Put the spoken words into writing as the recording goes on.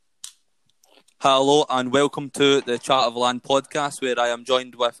Hello and welcome to the Chat of Land podcast, where I am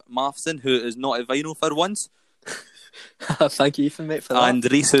joined with Mathson, who is not a vinyl for once, Thank you, Ethan, mate, for that.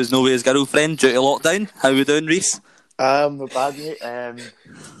 and Reese, who's no way his girlfriend due to lockdown. How we doing, Reese? Not bad, mate.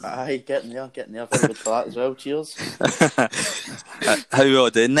 Aye, getting there. Very good for that as well. Cheers. How we all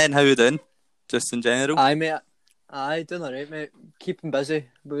doing then? How we doing? Just in general? Aye, mate. Aye, doing alright, mate. Keeping busy.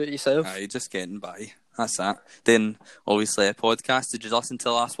 What about yourself? Aye, just getting by. That's that. Then, obviously, a podcast. Did you listen to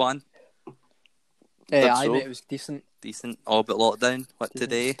the last one? Aye, so. mate, it was decent. Decent. All but lockdown. What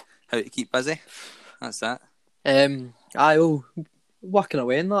today? How to keep busy? That's that. Working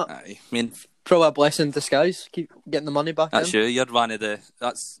away in that. Aye. I mean, Probably a blessing in disguise. Keep getting the money back that's in. you. You're one of the...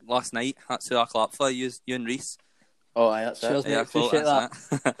 That's last night. That's who I clapped for. You and Reese. Oh, aye, that's Cheers, it. mate. Yeah, Appreciate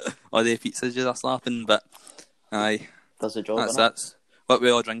that. All the pizzas you're slapping, but aye, Does the job. that's innit? that's what we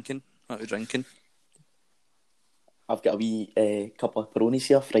all drinking. What we drinking? I've got a wee couple of Peronis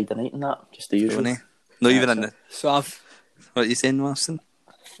here Friday night and that. Just the usual. Brony. Not even in the. So What are you saying, Marston?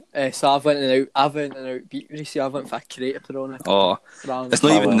 I've went and out beat recently. I went for a crate of Peroni. Oh, Round it's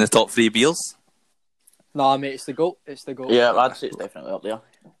not even in the top 3 beers. Nah, mate, it's the goat. Yeah, I'd say it's definitely up there.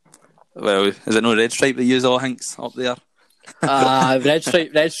 Well, is it no Red Stripe that use all Hinks up there? Red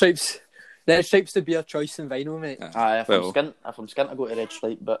Stripes the beer choice in vinyl, mate. Aye, if Well. I'm skint, I go to Red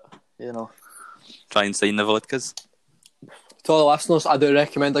Stripe, but you know. Try and sign the vodkas. To all the listeners, I do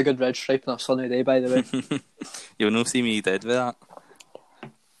recommend a good Red Stripe on a sunny day, by the way. You'll not see me dead with that.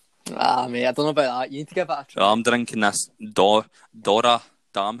 Mate, I don't know about that. You need to give it a try. Well, I'm drinking this Dora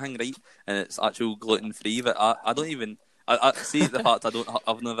Dam thing, right? And it's actual gluten free, but I don't even. I see the fact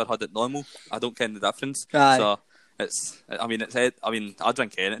I've never had it normal. I don't ken the difference. Aye. So I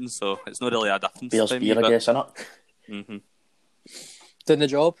drink anything, so it's not really a difference. Beer's to me, beer, I but- guess, innit? Mm-hmm. Doing the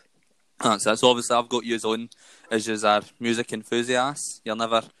job. That's it. So obviously I've got you on as you are music enthusiasts. You'll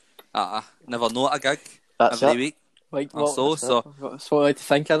never know at a gig That's every it. week. Like, Or so. That's what I like to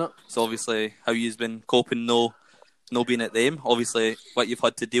think, innit? So obviously how you've been coping no being at them. Obviously what you've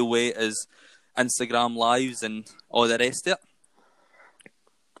had to deal with is Instagram lives and all the rest of it.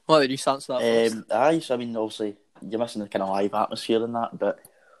 What did you answer that first? Aye, so I mean, obviously, you're missing the kind of live atmosphere and that, but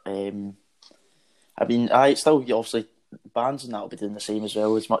it's still obviously bands and that will be doing the same as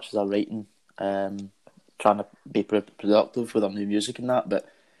well, as much as I'm writing, trying to be productive with our new music and that, but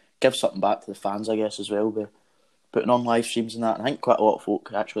give something back to the fans, I guess, as well, by putting on live streams and that. And I think quite a lot of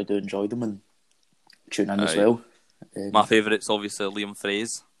folk actually do enjoy them and tune in as Aye. well. My favourite's obviously Liam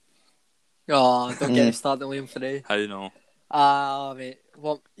Frey's. Oh, don't get me started on Liam Frey. How no? Mate.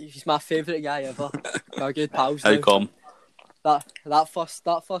 Well, he's my favourite guy ever. We're good pals How now. come? That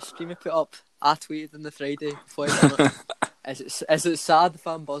first stream he put up, I tweeted on the Friday before he done it. Is it sad if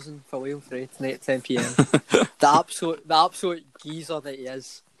I'm buzzing for Liam Frey tonight at 10 PM? the absolute geezer that he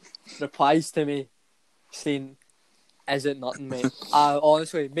is replies to me saying, "Is it nothing, mate?"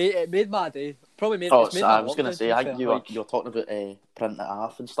 Honestly, mate, it made my day. Probably made. Oh, it's made so my I was going to lockdown, say, be I think fair. you're talking about printing it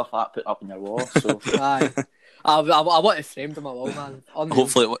off and stuff like that, put up on your wall, so... Aye. I want it framed on my wall, man. Unreal.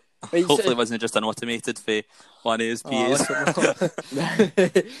 Hopefully Wait, it wasn't just an automated for one of his PAs.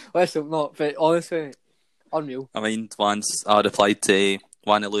 Let's hope not. But honestly, unreal. I mind once I replied to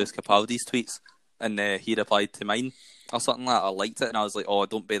one of Lewis Capaldi's tweets and he replied to mine or something like that. I liked it and I was like, oh,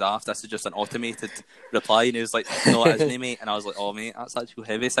 don't be daft, this is just an automated reply. And he was like, no, it isn't, mate. And I was like, oh, mate, that's actually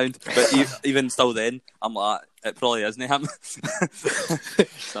heavy sound. But even still then, I'm like, it probably isn't him.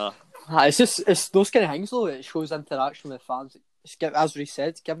 So, It's those kind of things though. It shows interaction with fans. As we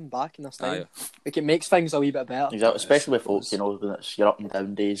said, giving back in this time. Like, it makes things a wee bit better. Exactly, especially with folk, you know, when it's your up and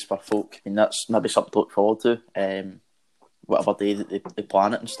down days for folk. I mean, that's maybe something to look forward to. Whatever day that they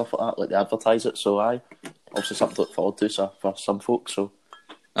plan it and stuff like that, like they advertise it. So, obviously something to look forward to. So for some folk, so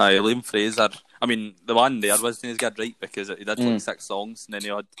aye, Liam Fraser. I mean, the one there wasn't as good, right? Because he did like 6 songs and then he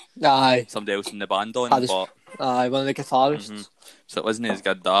had Aye, somebody else in the band on. Had his- But one of the guitarists. so it wasn't as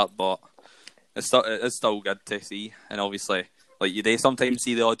good that, but it is still good to see. And obviously, like you do sometimes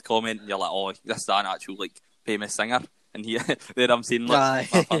see the odd comment and you're like, oh, this is an actual like famous singer. And there I'm seeing Aye.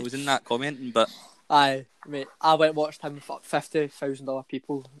 like I was in that commenting, but Aye, mate. I went and watched him for $50,000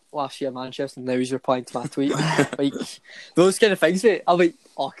 people last year in Manchester, and now he's replying to my tweet. Like, those kind of things, mate. I'm like,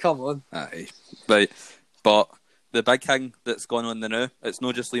 oh, come on. aye, right. But the big thing that's going on now, it's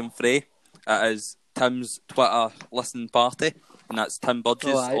not just Liam Frey. It is Tim's Twitter listening party, and that's Tim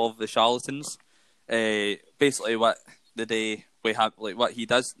Burgess Oh, aye. of the Charlatans. Basically, what the day we have, like what he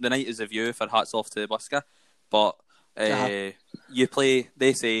does, the night is a view for Hats Off to Buska, but you play.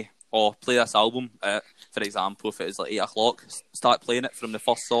 They say, "Oh, play this album." For example, if it is like 8 o'clock, start playing it from the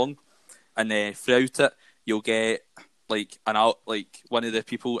first song, and throughout it, you'll get like one of the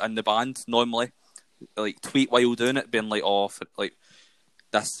people in the band normally like tweet while doing it, being like, "Oh, like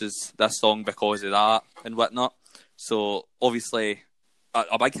this is this song because of that and whatnot." So obviously,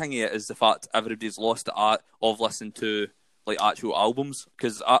 a big thing of it is the fact everybody's lost the art of listening to like actual albums.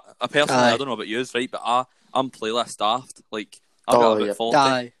 Because I personally, I don't know about yours, right? But I'm playlist daft. Like I've got about 40.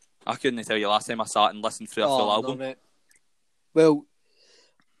 Aye. I couldn't tell you last time I sat and listened through a full album. No, mate. Well,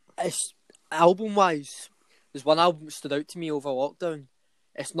 it's album wise, there's one album that stood out to me over lockdown.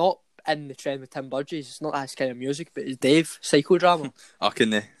 It's not in the trend with Tim Burgess. It's not that kind of music, but it's Dave Psychodrama. I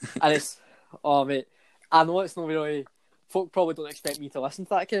couldn't. And it's mate, I know it's not really. Folk probably don't expect me to listen to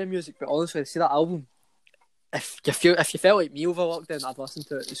that kind of music, but honestly, see that album. If you felt like me over lockdown, I'd listen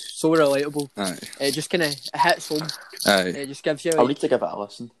to it. It's so relatable. Aye. It just kind of hits home. Aye. It just gives you. I'll need to give it a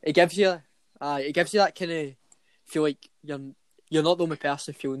listen. It gives you that kind of feel like you're not the only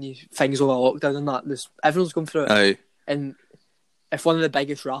person feeling these things over lockdown and that. Everyone's going through it. Aye. And if one of the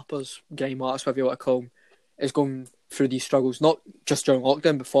biggest rappers, grime artists, whatever you want to call him, is going through these struggles, not just during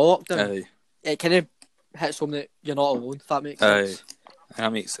lockdown, before lockdown, it kind of hits home that you're not alone. If that makes sense.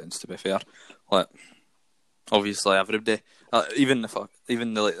 That makes sense. To be fair, like obviously everybody, even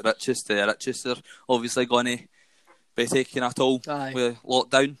the richest are obviously going to be taking a toll with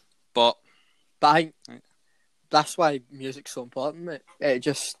lockdown. But I think that's why music's so important, mate. It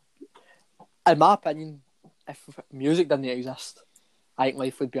just, in my opinion, if music didn't exist, I think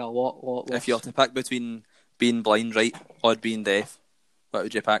life would be a lot worse. If you had to pick between being blind, right, or being deaf, what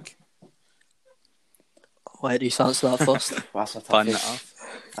would you pick? Why do you answer that first? That's a Fun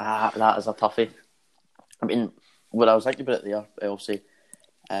toughie. That is a toughie. I mean, when I was thinking about it there, obviously,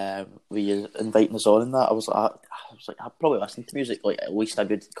 we inviting us on and that, I was like, I'd probably listen to music like at least a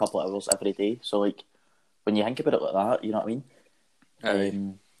good couple of hours every day. So like, when you think about it like that, you know what I mean?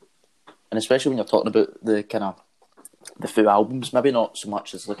 And especially when you're talking about the kind of the full albums, maybe not so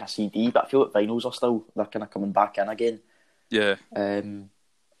much as like a CD, but I feel like vinyls are they're kind of coming back in again. Yeah. And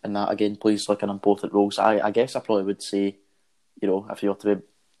that again plays like an important role. So I guess I probably would say, you know, if you were to be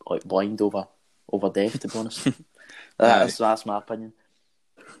like blind over deaf, to be honest. That's my opinion.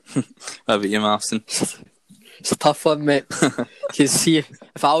 What about you, Martin? It's a tough one, mate. Because see,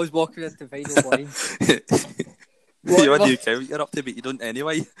 if I was walking into vinyl blind, you wouldn't care what you're up to, but you don't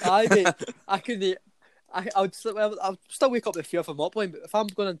anyway. Aye, mate. I couldn't. I'd still wake up with fear if I'm not blind, but if I'm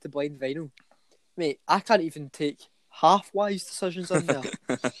going into blind vinyl, mate, I can't even take half-wise decisions in there.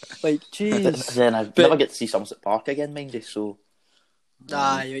 Like, jeez. Then I never get to see Somerset Park again, mind you, so...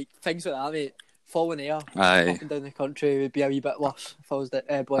 Aye, like, things like that, mate. Falling air, up and down the country would be a wee bit worse if I was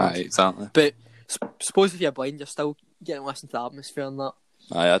blind. Aye, exactly. But suppose if you're blind, you're still getting to listen to the atmosphere and that.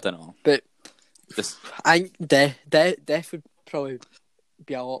 Aye, I don't know. But Just... I think death would probably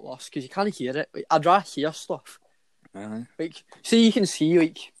be a lot worse because you can't hear it. Like, I'd rather hear stuff. Aye. Like, see, you can see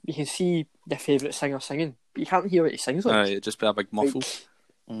your favourite singer singing, but you can't hear what he sings like. Aye, it'd just be a big muffle.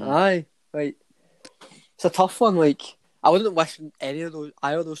 Like, aye, like it's a tough one. Like, I wouldn't wish either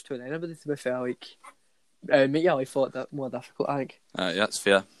of those two on anybody. To be fair, like, make your life a lot more difficult. I think. Aye, that's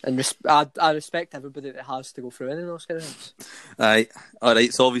fair. And I respect everybody that has to go through any of those kind of things. Aye, all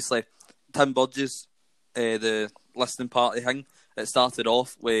right. So obviously, Tim Burgess, the listening party thing, it started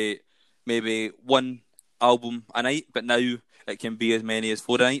off with maybe one album a night, but now it can be as many as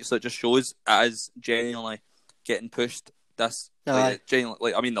 4 a night. So it just shows it is genuinely getting pushed. This genuinely,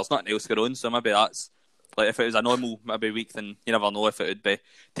 like, I mean, there's nothing else going on, so maybe that's like if it was a normal maybe week, then you never know if it would be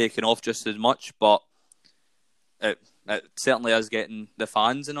taking off just as much. But it certainly is getting the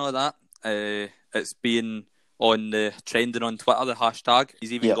fans and all that. It's being on the trending on Twitter, the hashtag.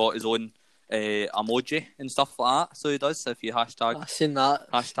 He's even got his own emoji and stuff like that. So he does. So if you I've seen that.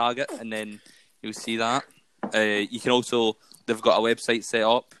 hashtag it, and then you'll see that. You can also, they've got a website set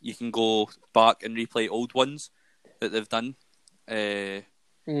up. You can go back and replay old ones that they've done.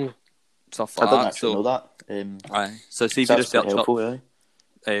 Stuff like I didn't that. actually know that. Aye. So see if you just search helpful, up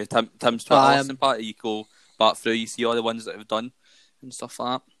Tim's Twitter listening party, you go back through, you see all the ones that have done and stuff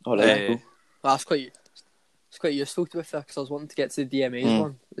like that. Oh, right, cool. Well, it's quite useful to be fair, because I was wanting to get to the DMAs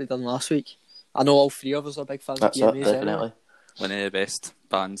one they done last week. I know all three of us are big fans That's of DMAs. definitely. Anyway. One of the best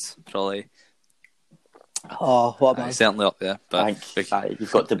bands, probably. Oh, what a band. Certainly up there. But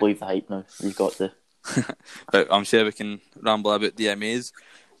You've got to believe the hype now. You've got to. But I'm sure we can ramble about DMAs.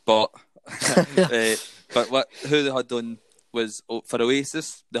 But who they had done was for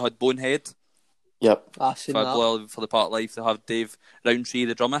Oasis, they had Bonehead. Yep. I've seen For that. Blood for the Part of Life, they have Dave Rowntree,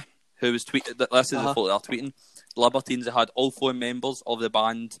 the drummer, who was tweeted. This is the photo they're tweeting. Libertines, they had all 4 members of the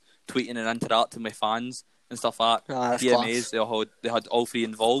band tweeting and interacting with fans and stuff like that. That's DMAs, they had all three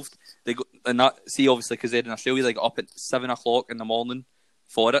involved. They go, and that, see, obviously, because they're in Australia, they got up at 7 o'clock in the morning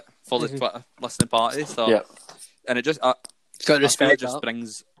for the Twitter listening party. So, Yeah. and it just, Got to I feel respect it just that.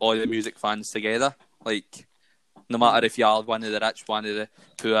 brings all the music fans together. Like, no matter if you are one of the rich, one of the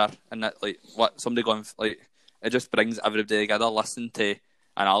poor, and that, like, what somebody going, like, it just brings everybody together. Listen to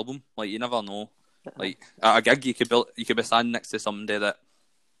an album, like, you never know. Like, at a gig, you could be standing next to somebody that,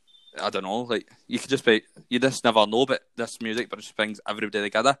 I don't know, like, you just never know, but this music just brings everybody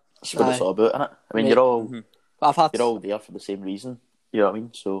together. That's what it's all about, isn't it? I mean, Mate. you're all I've you're all there for the same reason. You know what I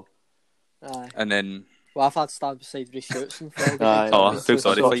mean? So, And then, Well, I've had to stand beside Reece Judson for all the Aye, gigs. oh, I feel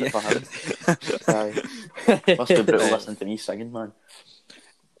sorry for you. for him. Aye. Must be brutal listening to me singing, man.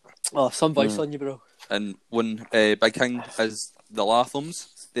 Oh, some voice on you, bro. And one big thing is the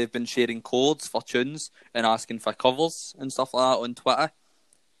Lathrams. They've been sharing codes for tunes and asking for covers and stuff like that on Twitter.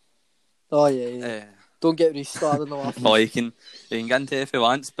 Oh, yeah. Don't get Reece started on the laugh. Or you can get into it if you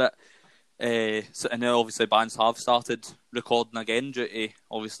want, but so, and now obviously bands have started recording again due to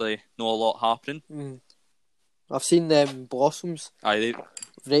obviously not a lot happening. I've seen them Blossoms. Aye,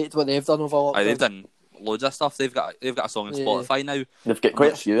 Rated what they've done over lockdown. they've done loads of stuff. They've got a song on Spotify now. They've got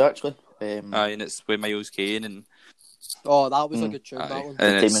quite a few actually. Aye, and it's with Miles Kane and Oh, that was a good tune, that one.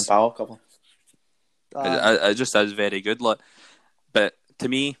 and Tame Impala couple. it just is very good. Like, but to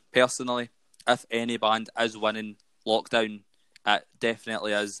me personally, if any band is winning lockdown, it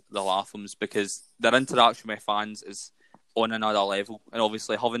definitely is the Lathrams, because their interaction with fans is on another level, and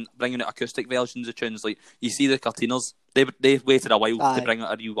obviously bringing out acoustic versions of tunes. Like, you see the Curteeners, they waited a while to bring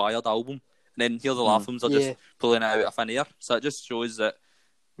out a Rewired album, and then here the Lathrams are just pulling it out of thin air. So it just shows that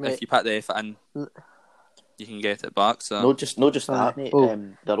if you put the effort in, you can get it back. So No, just that, mate.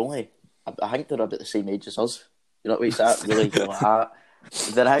 They're only, I think they're about the same age as us. You know what I mean? That really like that.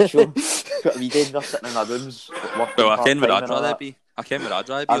 They're actual. What are we doing? We're sitting in our rooms. Well, I can where I'd rather be. I can where I'd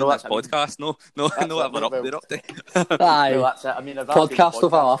rather be on this podcast. No, whatever they're up to. Aye. Well, that's it. I mean, I'd rather do Podcast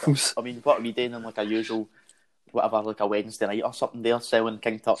of Lathrams. I mean, what are we doing on like a usual, whatever, like a Wednesday night or something? They're selling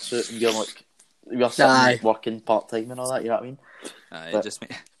King Tut suit and you're like, you're sitting working part time and all that. You know what I mean? It just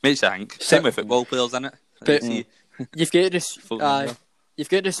makes you think. Same with football players, innit? But you've got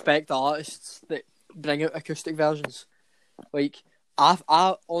to respect the artists that bring out acoustic versions. Like,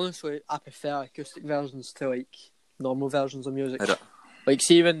 I honestly prefer acoustic versions to like normal versions of music. Like,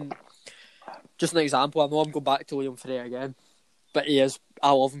 see, even just an example, I know I'm going back to Liam Frey again, but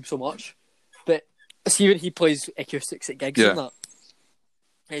I love him so much. But see, when he plays acoustics at gigs and that,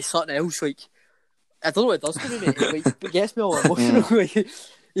 it's something else. Like, I don't know what it does to me, mate. Like, it gets me all emotional. Like,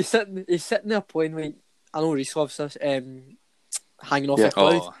 he's sitting there playing, like, I know Reece loves this, Hanging Off a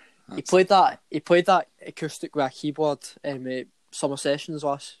Cloud. He played that acoustic with a keyboard at Summer Sessions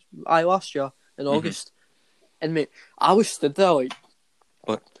last year in August. And mate, I was stood there like,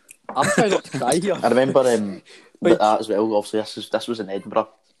 what? I'm trying not to cry here. I remember that as well. Obviously, this was in Edinburgh,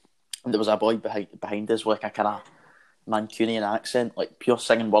 and there was a boy behind us with like a kind of Mancunian accent, like pure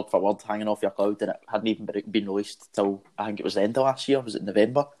singing word for word, Hanging Off Your Cloud, and it hadn't even been released till I think it was the end of last year. Was it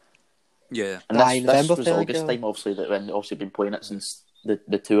November? Yeah, and this was August time. Obviously, that when been playing it since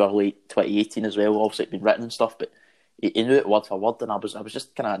the tour late 2018 as well. Obviously, it'd been written and stuff, but he knew it word for word, and I was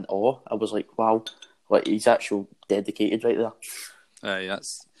just kind of in awe. I was like, wow, like he's actually dedicated right there.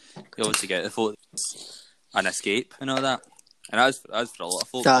 That's, you obviously get the folk, an escape and all that, and as for a lot of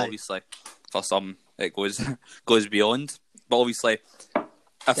folk, obviously for some it goes beyond. But obviously,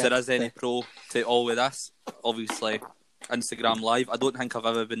 if there is any pro to all of this, obviously Instagram Live. I don't think I've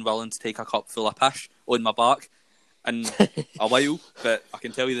ever been willing to take a cup full of pish on my back in a while, but I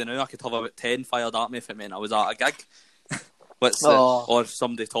can tell you now, I could have about 10 fired at me if it meant I was at a gig. Or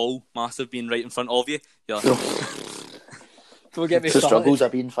somebody tall, massive, being right in front of you. You're don't get me the started. struggles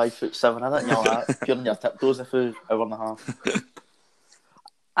of being 5'7", innit? And you're like, you're on your tiptoes for an hour and a half.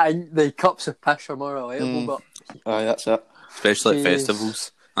 And the cups of pish are more relatable, but aye, that's it. Especially at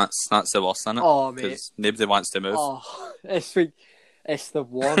festivals. That's the worst, isn't it? Oh, mate. Because nobody wants to move. Oh, it's the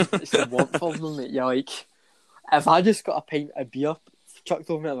warmth. It's the warmth of them that you're like, if I just got a pint of beer chucked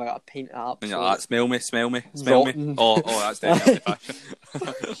over me, I got a pint of absolute... And you're like, smell me. Oh, that's definitely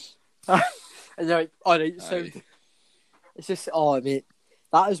pish. And you're like, alright, sound. It's just, mate,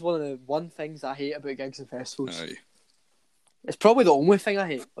 that is one things I hate about gigs and festivals. Aye. It's probably the only thing I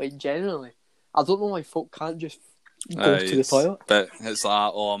hate, like, generally. I don't know why folk can't just go to the toilet. But it's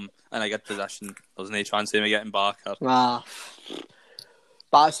like, in a good position, there's no chance of me getting back. Or... But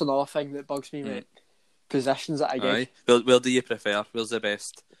that's another thing that bugs me, mate. Positions at a gig. Where do you prefer? Where's the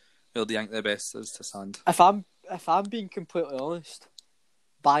best? Where do you think the best is to stand? If I'm being completely honest,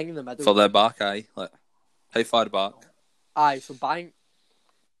 bang in the middle. For the back, aye. Like... How far back? Aye, so Bank,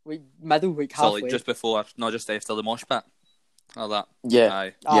 like middle, like So halfway. like just before, not just after the mosh pit. Or that. Yeah.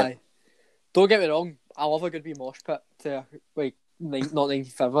 Aye. Aye. Don't get me wrong, I love a good wee mosh pit to like not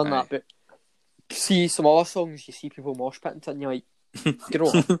 95 and Aye. that, but see some other songs you see people mosh pitting to and you're like, grow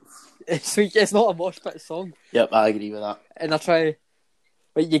up. It's like it's not a mosh pit song. Yep, I agree with that. And I try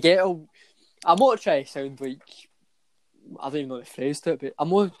like you get all I'm not trying to sound like I don't even know the phrase to it, but I'm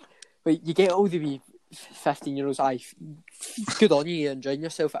more like you get all the wee 15-year-olds, good on you, you're enjoying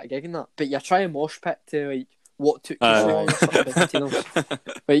yourself at a gig and that, but you're trying mosh pit to like what took you so long or something ridiculous.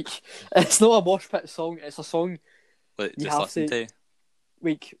 Like it's not a mosh pit song, it's a song Like, you just have listen to.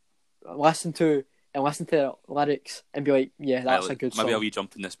 like listen to the lyrics and be like, yeah, that's Like, a good song. maybe a wee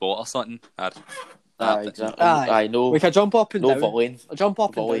jump in the spot or something. Aye, exactly. Aye. I know. We could jump up and No down. volleying. Jump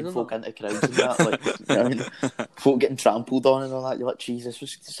up and Volleying down. folk into crowds and that. Like, you know what I mean? Folk getting trampled on and all that. You're like, Jesus,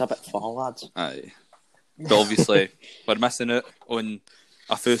 it's a bit far, lads. Aye. But obviously, we're missing out on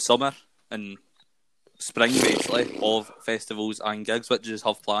a full summer and spring, basically, of festivals and gigs. What do you just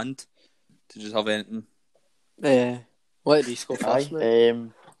have planned? Do you just have anything? Yeah. Let Reese go first,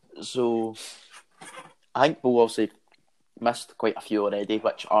 mate. So, I think we'll obviously missed quite a few already,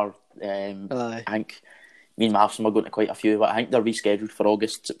 which are, Aye. I think, me and Marson are going to quite a few, but I think they're rescheduled for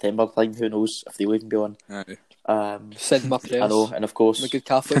August, September time. Who knows if they'll even be on. Aye. Said my prayers. I know, and of course, I'm a good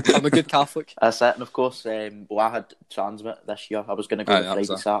Catholic. that's it. And of course, well, I had Transmit this year. I was going to go Aye, on that was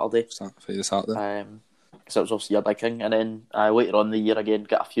Friday, it. Saturday. Friday, Saturday. So it was obviously a big thing. And then later on in the year again,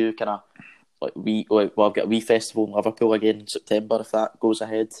 get a few kind of I've got a wee festival in Liverpool again in September if that goes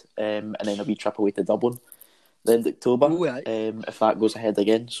ahead, and then a wee trip away to Dublin the end of October, Ooh, aye. if that goes ahead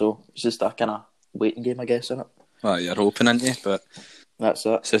again. So it's just a kind of waiting game, I guess, isn't it? Well, you're hoping, aren't you? But That's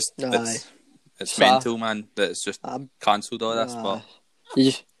it. it's just Aye. it's So- mental, man. That it's just cancelled all this. But You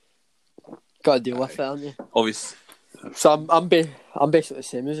just got to deal with it, haven't you? obviously, So I'm basically the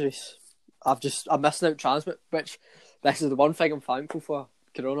same as Reese. I'm missing out Transmit, which this is the one thing I'm thankful for.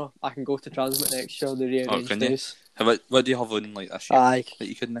 Corona, I can go to Transmit next year. The rearranged can you? days. what do you have on like this year Aye. that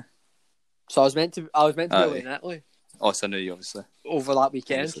you couldn't? So I was meant to be Aye. away in Italy Oh, so I know you obviously. over that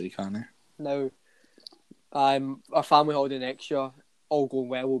weekend. Obviously, you can. Now, our family holiday next year, all going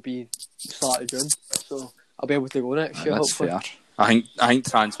well, will be start of June. So I'll be able to go next year. That's Hopefully. fair. I think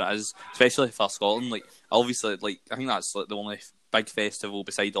Transmit is, especially for Scotland. Like obviously, like I think that's like the only big festival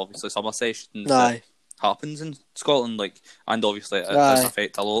beside obviously summer sessions that Aye. happens in Scotland. Like, and obviously it Aye. does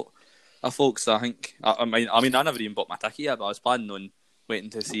affect a lot of folks. I think. I mean, I never even bought my ticket yet, but I was planning on waiting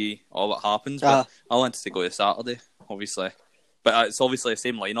to see all what happens. But I wanted to go to Saturday, obviously. But it's obviously the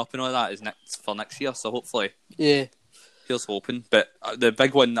same lineup and all that is for next year. So hopefully, Yeah. here's hoping. But the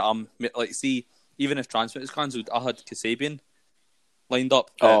big one that I'm like, see, even if Transmit is cancelled, I had Kasabian lined up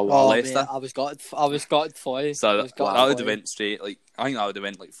at Leicester. Mate, I was gutted for you. So I was that gutted would for have you. went straight. Like I think that would have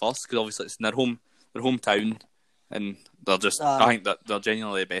went like first because obviously it's in their hometown, and they're just. I think that they're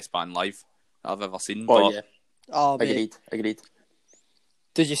genuinely the best band live I've ever seen. Oh but yeah, Oh, mate. agreed.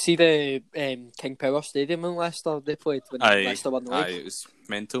 Did you see the King Power Stadium in Leicester? They played when Leicester won the league. Aye, it was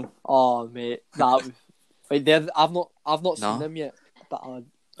mental. Oh, mate, that was, like I've not seen them yet, but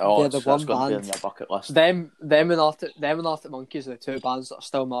they're the one that's going to be on band. your bucket list. Them and Arctic Monkeys are the two bands that are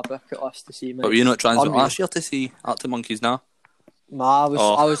still on my bucket list to see. Mate. But were you not Transmit Unreal. last year to see Arctic Monkeys now? Nah, I was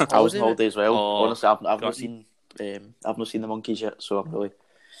I was on holiday, holiday as well. Oh, Honestly, I've not got seen the Monkeys yet, so I'm really.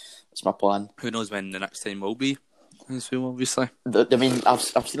 It's my plan. Who knows when the next time will be? As well, obviously. I mean, I've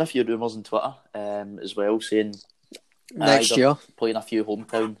seen a few rumours on Twitter as well saying next they're year. playing a few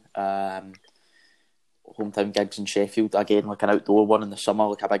hometown gigs in Sheffield again, like an outdoor one in the summer,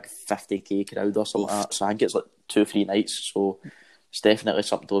 like a big 50k crowd or something like that. So I think it's like 2-3 nights. So it's definitely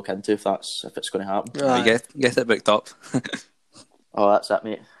something to look into if it's going to happen. Aye. Get it booked up. Oh, that's it,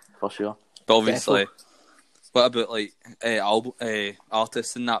 mate, for sure. But obviously, what about like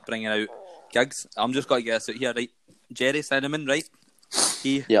artists and that bringing out gigs? I'm just going to get this out here, right? Jerry Cinnamon, right?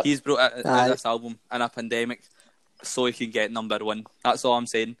 He's brought out this album in a pandemic so he can get number one. That's all I'm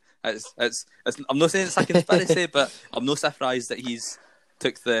saying. It's I'm not saying it's a conspiracy, but I'm not surprised that he's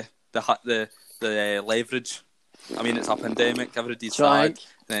took the leverage. I mean, it's a pandemic. Everybody's sad,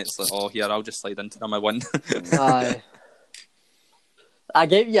 and it's like, oh, here I'll just slide into number one. Aye. I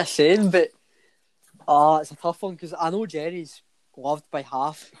get what you're saying, but it's a tough one because I know Jerry's loved by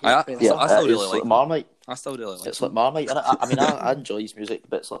half. I still really like Marmite. I still really like. It's like Marmite. I mean, I enjoy his music,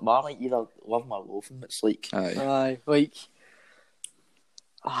 but it's like Marmite. Either love him or loathe him. It's like Aye. Like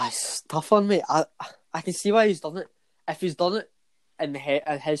it's a tough one, mate. I can see why he's done it. If he's done it in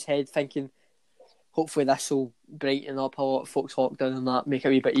his head, thinking hopefully this will brighten up a lot of folks' lockdown and that, make it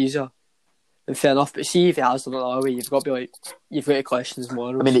a wee bit easier. then fair enough. But see if he has done it that way, you've got to question his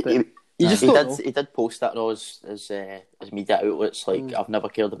morals. I mean, but you just he don't did. know. He did post that in all his media outlets. Like, I've never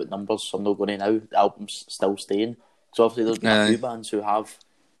cared about numbers, so I'm not going to now. The album's still staying. So obviously, there's been a few bands who have,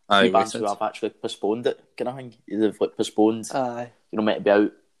 actually postponed it. Kind of thing. They've like postponed. Meant to be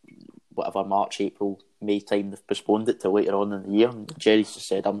out whatever March, April, May time. They've postponed it to later on in the year. And Jerry's just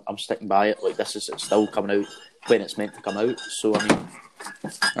said, "I'm sticking by it. Like, it's still coming out when it's meant to come out." So I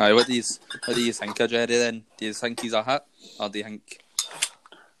mean, what do you think of Jerry then? Do you think he's a hit, or do you think?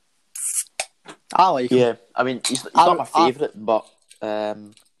 I like him. Yeah, I mean, he's not my favourite, but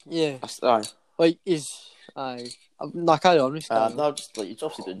yeah, like I carry on with that. no, just like he's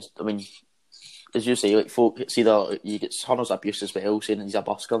obviously doing. I mean, as you say, like folk, it's either you get Hunter's abuse as well, saying he's a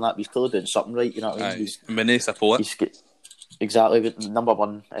busker and that, but he's clearly doing something right. You know what I mean? Many support. Exactly, but number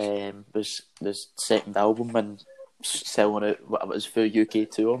one was his second album and selling out what it was for UK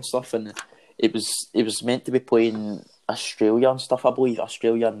tour and stuff, and it was meant to be playing Australia and stuff, I believe,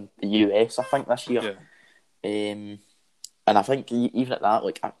 Australia and the US, I think, this year. Yeah. And I think even at that,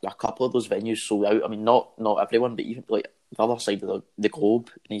 like a couple of those venues sold out. I mean, not everyone, but even like the other side of the globe,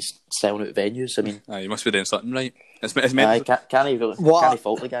 and he's selling out venues. I mean, he must be doing something right. It's meant. Can't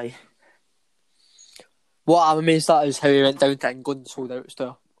fault the guy. What I'm amazed at is how he went down to England and sold out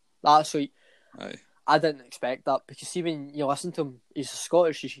still. That's like, I didn't expect that, because see, when you listen to him, he's as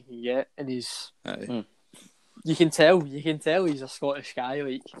Scottish as you can get, and he's. You can tell he's a Scottish guy.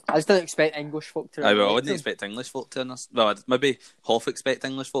 Like, I just didn't expect English folk to. I wouldn't expect English folk to understand. Well, maybe half expect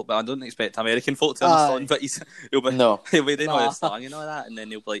English folk, but I don't expect American folk to understand. But he'll be doing all his slang and all that, and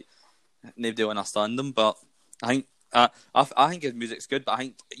then he'll be like, nobody will understand him. But I think his music's good, but I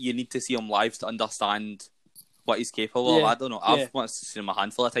think you need to see him live to understand what he's capable of. I don't know. I've once seen him a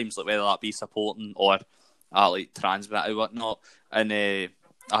handful of times, like whether that be supporting or like transmit or whatnot, and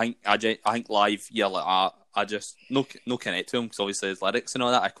I think live, I just no connect to him, because obviously his lyrics and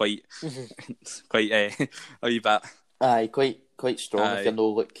all that are quite a wee bit. Quite strong. If you know,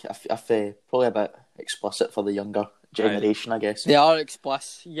 like if probably a bit explicit for the younger generation, I guess. They are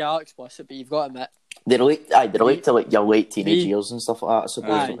explicit, but you've got to admit they relate to like your late teenage years and stuff like that, I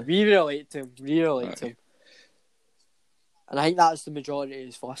suppose. We relate to him, and I think that's the majority of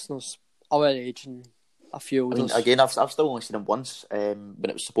his listeners, our age and a few others. I mean, again, I've still only seen him once when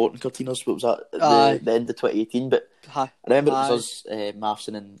it was supporting Cortinos, but it was at the end of 2018. But I remember it was us,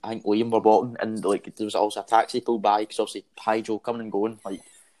 Mavson and I think Liam were walking, and like there was also a taxi pulled by, because obviously Hydro coming and going, like,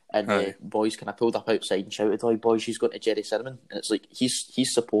 and boys kind of pulled up outside and shouted, "Oi boys, she's going to Jerry Cinnamon," and it's like he's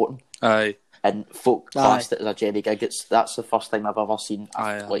supporting. And folk classed it as a Jerry gig. That's the first time I've ever seen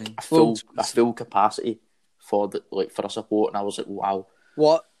a full capacity for a support, and I was like, wow.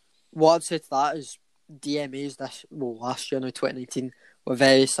 What I'd say to that is, DMAs last year, now 2019, were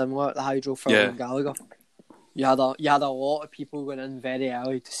very similar to the Hydro for Liam Gallagher. You had a lot of people going in very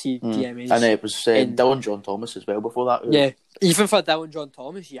early to see DMAs, and it was Dylan John Thomas as well before that. Yeah, even for Dylan John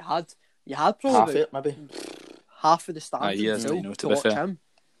Thomas, you had probably half it, maybe half of the stand to watch him,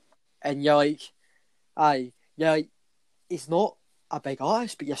 and you're like, he's not a big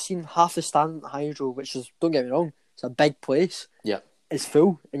artist, but you're seeing half the stand at the Hydro, which is, don't get me wrong, it's a big place. Yeah, it's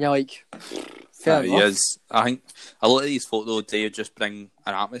full, and you're like, fair enough. He is. I think a lot of these folk though, they just bring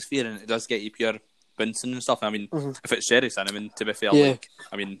an atmosphere, and it does get you pure bouncing and stuff. I mean, if it's Jerry Cinnamon, to be fair, like,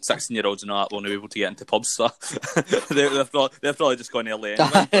 I mean, 16-year-olds and all that won't be able to get into pubs, so they're probably just going early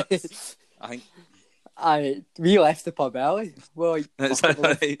anyway. But I think we left the pub early. Well, sorry,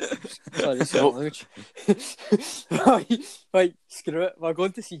 right, screw it. We're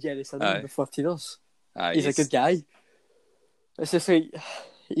going to see Jerry Cinnamon before Teeners. He's a good guy. It's just like,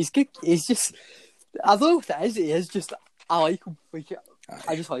 he's good. He's just, I don't know what it is. He is just, I like him. Like,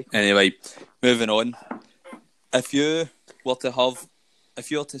 I just like him. Anyway, moving on. If you were to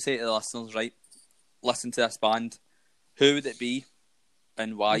say to the listeners, right, listen to this band, who would it be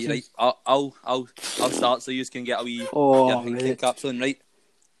and why? Right, I'll start so you can get a wee thinking caps on, right?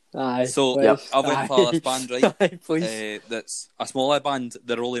 Aye. So I went for this band, right? That's a smaller band,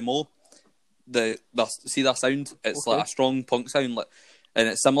 the Rolly Mo. See their sound? It's like a strong punk sound, like, and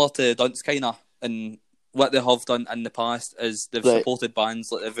it's similar to Dunce kinda. And what they have done in the past is they've supported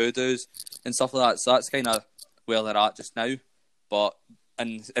bands like the Voodoos and stuff like that. So that's kind of where they're at just now.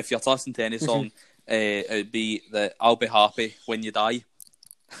 And if you're listening to any song, it would be that "I'll Be Happy When You Die."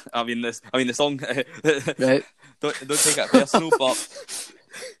 I mean the song. Right. Don't take it personal, but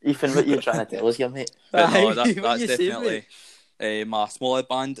Ethan, what are you trying to tell us here, mate? But no, that's definitely my smaller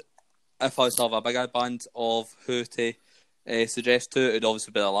band. If I was to have a bigger band of who to suggest to, it would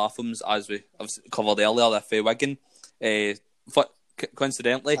obviously be the Lathams, as we have covered earlier, the Faye Wigan.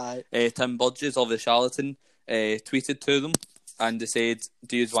 coincidentally, Aye. Tim Burgess of the Charlatan tweeted to them, and they said,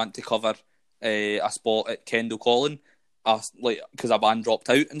 "Do you want to cover a spot at Kendall Collin?" Because a band dropped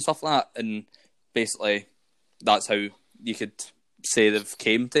out and stuff like that, and basically that's how you could say they've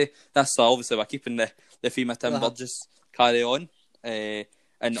came to this. So obviously we're keeping the theme of Tim Burgess carry on, and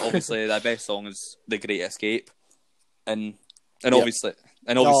obviously their best song is "The Great Escape," and obviously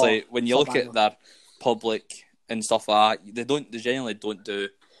when you look at their public and stuff like that, they generally don't do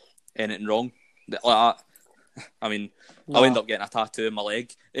anything wrong. I mean, I'll end up getting a tattoo in my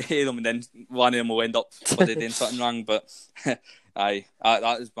leg, and then one of them will end up doing something wrong. But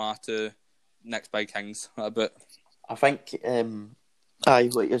that is my two next big things. But I think,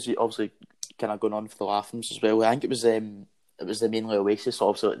 as you obviously kind of going on for the Laughings as well. I think it was mainly Oasis,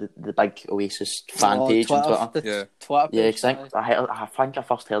 obviously the big Oasis fan page on Twitter. Twitter page, because I think I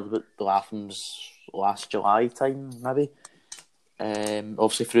first heard about the Laughings last July time, maybe.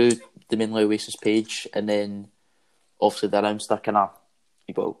 Obviously through the mainly Oasis page, and then obviously they announced their kind of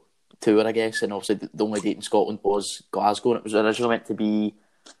tour, I guess, and obviously the only date in Scotland was Glasgow, and it was originally meant to be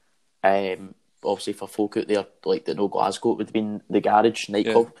obviously for folk out there like that know Glasgow, it would have been the Garage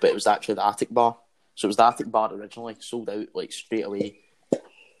nightclub, but it was actually the Attic Bar. So it was the Attic Bar originally, sold out like straight away,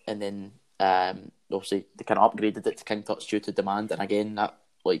 and then obviously they kind of upgraded it to King Tut's due to demand, and again that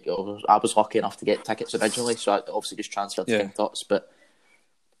I was lucky enough to get tickets originally, so I obviously just transferred to King Tut's, but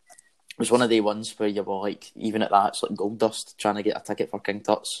it was one of the ones where you were like, even at that, it's like gold dust trying to get a ticket for King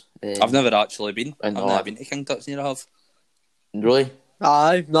Tut's. I've never actually been. I've never been to King Tut's, neither have. Really?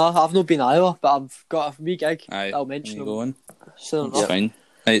 Aye, no, I've not been either, but I've got a wee gig. I'll mention them. Going. Soon That's fine.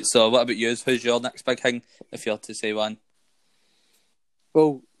 Right, so what about you? Who's your next big thing, if you had to say one?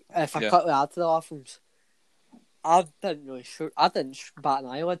 Well, if I quickly add to the Laughings, I didn't bat an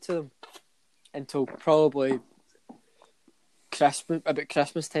eyelid to them until probably about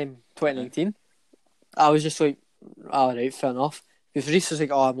Christmas time 2019. I was just like, alright, fair enough. Because Reese was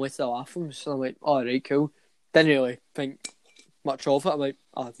like, I'm late to the Laughings, and I'm like, alright, cool. Didn't really think much of it. I'm like,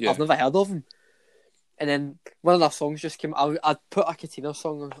 I've never heard of them. And then one of their songs just came. I'd put a Katina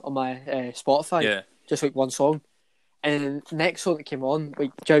song on my Spotify, just like one song. And then the next song that came on,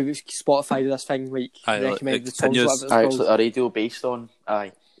 like Spotify did this thing, like recommended songs, whatever it's called. It's like a radio based on.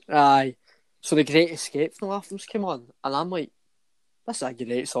 Aye. So The Great Escape from the Laughings came on, and I'm like, this is a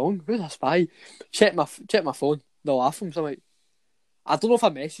great song. Who's this by? Check my phone, The Laughings. I'm like, I don't know if I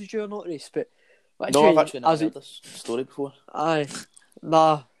messaged you or not, Reese, but no, I've actually never heard this story before. Aye,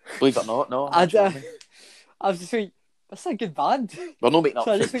 nah. Believe it or not, no. I was just like, that's a good band. We're not making up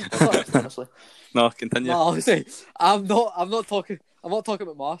so shit, honestly. No, continue. No, honestly, I'm not talking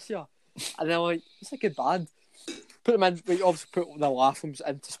about Marcia. And then I'm like, it's a good band. Put them in, like, obviously put the Laughings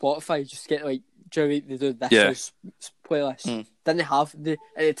into Spotify, just get like, they do this playlist. Didn't have at the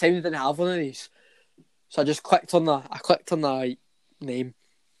time they didn't have one of these. So I just clicked on the name,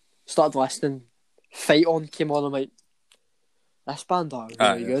 started listening. Fight On came on. I'm like, this band are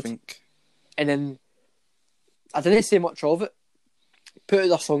really good. And then I didn't say much of it. Put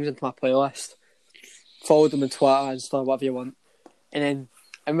their songs into my playlist. Followed them on Twitter, Insta, whatever you want. And then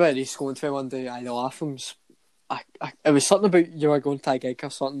I'm really just going to one day, the Laughings. It was something about you were going to a gig or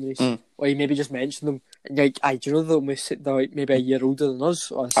something, or you maybe just mentioned them. And you're like, do you know they're like maybe a year older than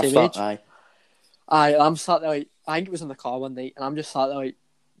us, or the same age? I'm sat there like, I think it was in the car one night, and I'm just sat there like,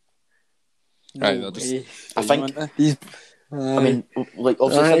 I think these. I mean, like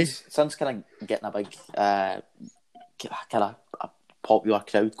obviously since kind of getting a big kind of a popular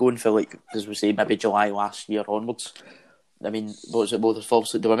crowd going for, like, as we say, maybe July last year onwards. I mean, what was it? Well,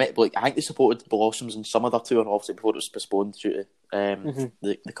 obviously they were like, I think they supported Blossoms in some of their tour, obviously before it was postponed due to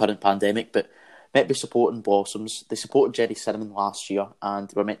the current pandemic. But meant to be supporting Blossoms. They supported Jerry Cinnamon last year, and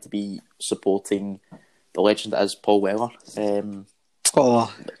they were meant to be supporting the legend that is Paul Weller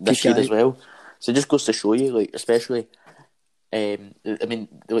this year as well. So it just goes to show you, like, especially. I mean,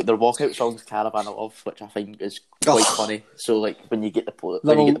 like, their walkout songs, "Caravan of Love," which I think is quite funny. So, like, when you get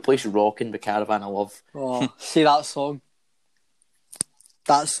the place rocking with "Caravan of Love," see that song.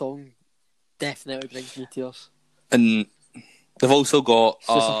 That song definitely brings me tears. And they've also got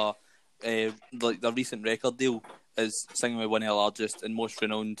like their recent record deal is singing with one of the largest and most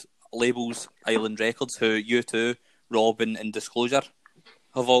renowned labels, Island Records, who U2, Robin, and Disclosure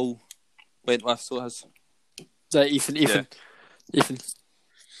have all went with. So has Ethan.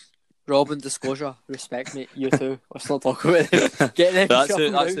 Robin, Disclosure, respect, mate. You too. Let's not talk about it. That's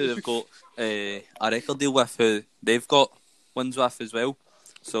who they've got a record deal with, who they've got ones with as well.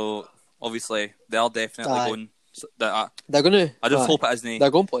 So obviously they are definitely going. They're going to. I just hope it isn't they're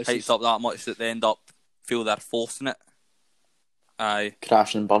going places. Hyped up that much that they end up feel they're forcing it. Aye,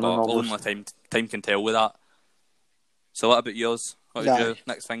 crashing and burning but almost. only time can tell with that. So what about yours? What would your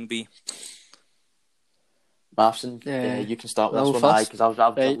next thing be? Mavson, you can start with this one, aye, because I've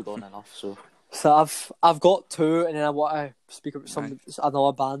dribbled on enough. So I've got two, and then I want to speak about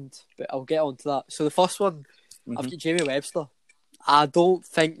another band, but I'll get on to that. So the first one, I've got Jamie Webster. I don't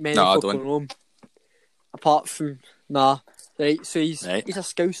think many people know him, apart from right. So he's a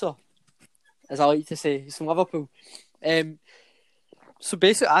Scouser, as I like to say. He's from Liverpool. So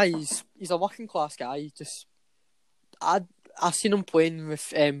basically, he's a working class guy. I seen him playing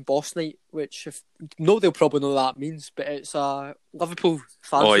with Boss Night, which they'll probably know what that means, but it's a Liverpool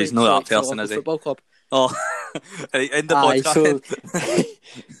fan. Oh, he's not that person, is he? Football club. Oh, in the podcast.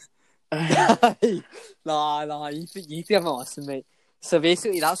 Nah, you need to have a listen, mate. So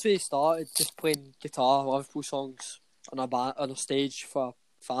basically, that's where he started, just playing guitar, Liverpool songs on a stage for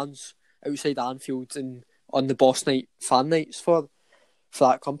fans outside Anfield and on the Boss Night fan nights for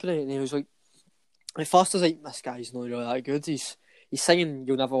that company. And he was like, at first I was like, this guy's not really that good. He's singing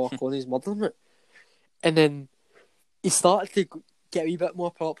 "You'll Never Walk On," he's muddling it. And then he started to get a wee bit more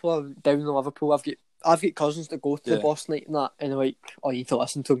popular down in Liverpool. I've got cousins that go to the Boss Night and that, and they're like, oh, you need to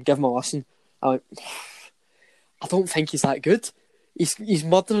listen to him, give him a listen. I'm like, I don't think he's that good. He's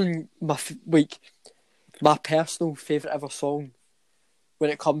muddling my personal favourite ever song when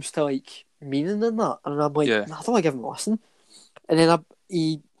it comes to like meaning and that, and I'm like, I don't want to give him a listen. And then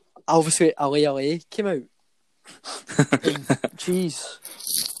he obviously LA came out. Jeez,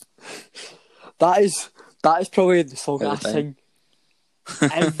 that is probably the song I sing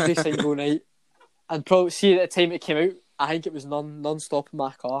every single night. And probably see at the time it came out, I think it was non-stop in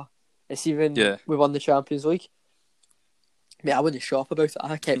my car. It's even we won the Champions League. Mate, I wouldn't shop about it.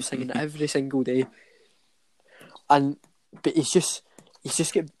 I kept singing it every single day. But he's just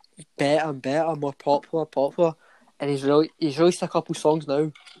get better and better, more popular, and he's released a couple songs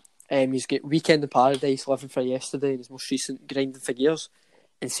now. He's got Weekend in Paradise, Living for Yesterday, and his most recent Grinding for Gears.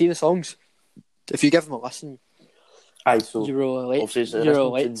 And see the songs, if you give them a listen, you relate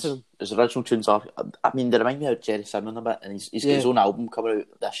to them. His original tunes are, I mean, they remind me of Jerry Simon a bit, and he's got his own album coming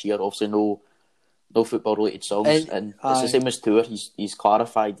out this year. Obviously, no football related songs, and it's the same as tour. He's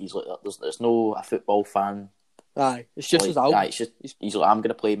clarified. He's like, there's no a football fan. Aye, it's just his album. He's like, I'm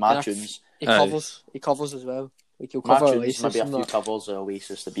gonna play my tunes. He covers as well. Like he'll cover Oasis, maybe a few covers of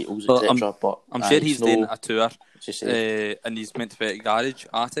Oasis, the Beatles, well, etc. But I'm sure he's doing a tour, and he's meant to be at Garage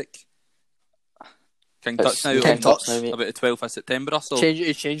Attic. King Tut's now, about the 12th of September or so.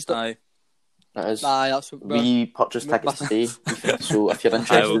 He changed it. Aye. It is. Aye, that's what we purchased tickets today, so if you're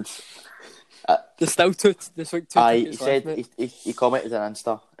interested. There's still two he said left, he commented on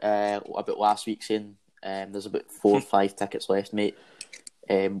Insta about last week saying there's about 4 or 5 tickets left, mate.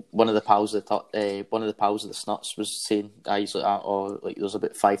 One of the pals of the Snuts was saying, he's like that, or like there's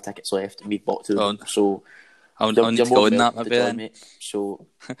about 5 tickets left, and we bought 2 of them. So I'll need to go in that, maybe. Mate. So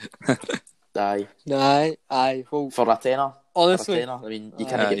aye. Well, for a tenner, honestly, I mean, you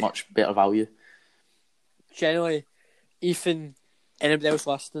can't get much better value. Generally, Ethan, anybody else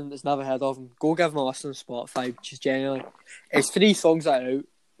listening that's never heard of him, go give him a listen on Spotify. Just generally, it's 3 songs that are out.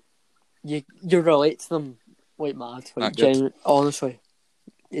 You relate to them like mad. Like honestly,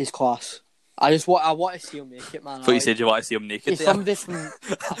 he's class. I want to see him make it, man. I thought you said you want to see him naked. He's somebody from a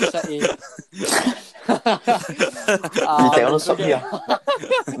city. You telling us something here?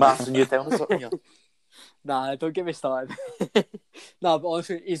 Martin, you telling us something here? Nah, don't get me started. Nah, but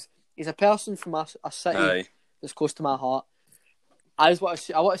honestly, he's a person from a city that's close to my heart. I want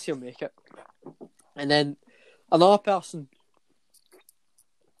to see him make it. And then another person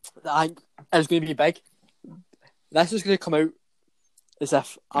that I think is going to be big. This is going to come out as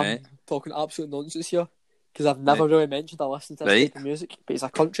if I'm talking absolute nonsense here, because I've never really mentioned I listen to this type of music. But he's a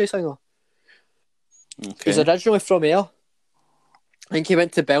country singer. Okay. He's originally from Ayr. I think he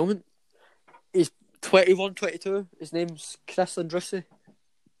went to Belmont. He's 21, 22. His name's Chris Andrussy.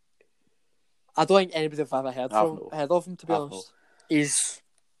 I don't think anybody have ever heard of him, to be honest. He's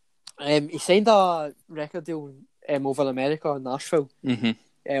he signed a record deal over in America in Nashville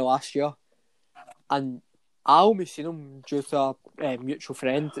last year, and I only seen him due to a mutual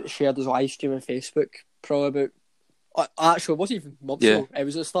friend that shared his live stream on Facebook probably about actually it wasn't even months ago. It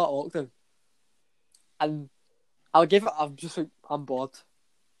was at the start of lockdown, and I'm just like, I'm bored,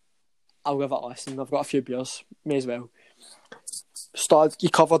 I'll give it a listen. I've got a few beers, may as well. He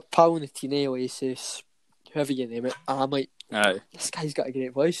covered Pal and the Teen, Oasis, whoever you name it, and I'm like, this guy's got a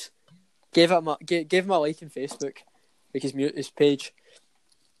great voice. Gave him a like on Facebook, like his page.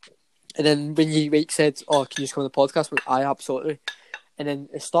 And then when he said, "Oh, can you just come on the podcast?" I went, "Aye, absolutely." And then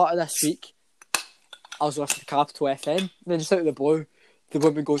it started this week. I was listening to Capital FM, and then just out of the blue, the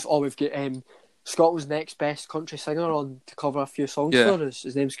woman goes, "Oh, we've got Scotland's next best country singer on to cover a few songs Yeah. for us.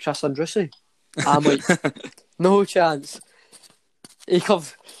 His name's Chris Andrussy." I'm like, no chance. He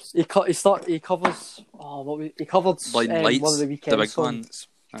covers. He covers. Oh, he covered Blinding Lights, one of the the weekend big songs, ones.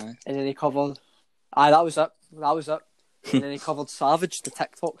 Aye. and then he covered. That was it. And then he covered Savage, the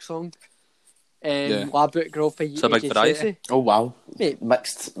TikTok song. Yeah. Labrador Grove by It's a big AJ variety. Tracy. Oh wow, Mate.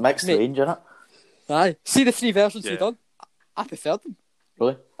 mixed Mate. range, innit? Aye. See the three versions he Yeah. done? I preferred them.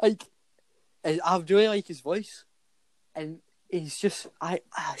 Really? Like, I really like his voice. And he's just,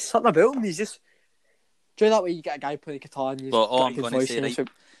 something about him, he's just, do you know that way you get a guy playing guitar and he's But all got I'm his going to voice say, and right,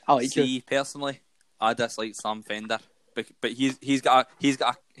 it's I like it. see, personally, I dislike Sam Fender, but he's got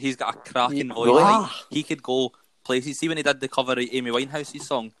a cracking voice. Really? Like, he could go places. See when he did the cover of Amy Winehouse's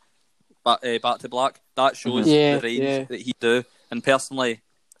song, Back to Black. That shows Yeah, the range yeah. that he do. And personally,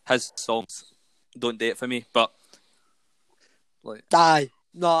 his songs don't do it for me. But like, Aye.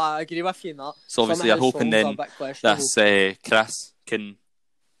 No, I agree with you in that. so obviously, Some I'm of his hoping songs are then a bit questionable. this Chris can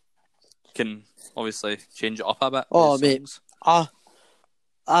obviously change it up a bit. Oh, his mate. songs.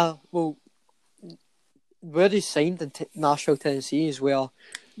 Well, where he's signed in Nashville, Tennessee is where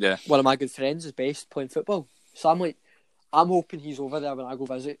Yeah. one of my good friends is based playing football. So I'm hoping he's over there when I go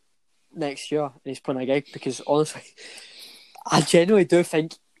visit next year and he's playing a gig, because honestly, I genuinely do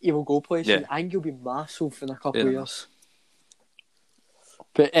think he will go places. Yeah. I think he'll be massive in a couple Yeah. of years.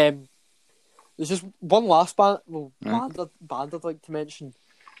 But there's just one last band I'd like to mention.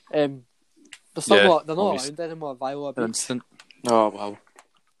 They're still Yeah, not obviously. around anymore. Viola Beach. Instant. Oh wow,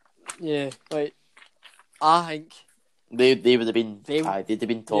 Yeah, like I think they would have been. They- They'd have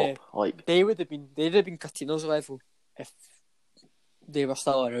been top. yeah. Like they'd have been Catino's level if they were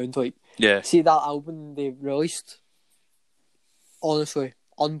still around. Like, Yeah. see that album they released? Honestly,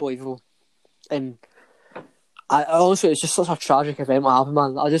 unbelievable. And honestly, it's just such a tragic event what happened,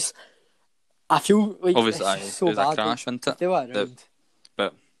 man. I feel like Obviously, it's aye, just so it was bad. a crash, wasn't If it? they were around.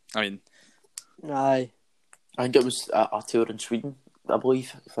 But I mean, Aye. I think it was a tour in Sweden, I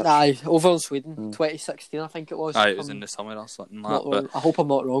believe. Aye, over in Sweden, 2016, I think it was. it was in the summer or something like Not that. wrong. But I hope I'm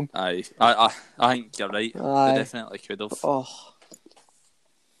not wrong. I think you're right. Aye. They definitely could have. Oh.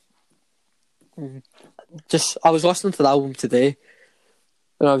 Just, I was listening to the album today,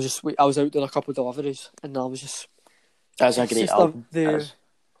 and I was out doing a couple of deliveries, and I was just. That's a it's great just album. The, That is.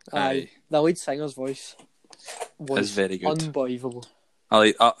 aye, the lead singer's voice was It's very good. unbelievable.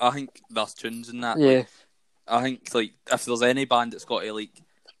 I think there's tunes in that. Yeah, Like, I think like if there's any band that's got to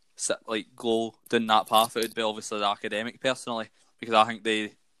go down that path, it would be obviously the Academic personally, because I think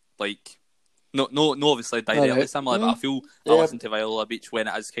they like no obviously directly Alright. similar, but I feel I Yeah. listen to Viola Beach when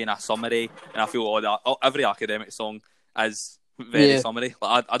it is kind of summery, and I feel every Academic song is very Yeah. summery.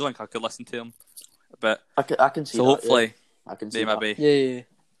 Like I don't think I could listen to them, but I can see so that, hopefully yeah. I can see they that. maybe yeah.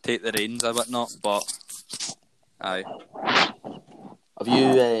 take the reins a bit, not, but aye. Have you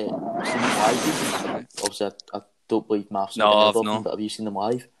seen them live? Jason? Obviously, I don't believe Maths No, heard I've of not. them, but have you seen them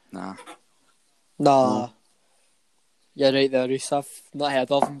live? Nah. Nah. You're right there, Reese. I've not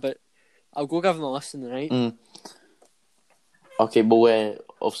heard of him, but I'll go give him a listen, right? Mm. Okay, well,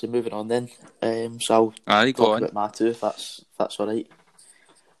 obviously moving on then. So I'll Aye, go talk on. about my two, if that's all right.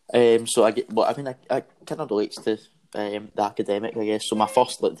 So I kind of relates to the Academic, I guess. So my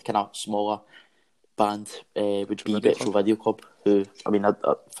first kind of smaller band would be Video Retro Video Club, who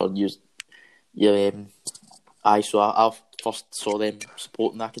for you, I first saw them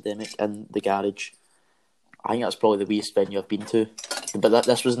supporting the Academic in the Garage. I think that's probably the weirdest venue I've been to. But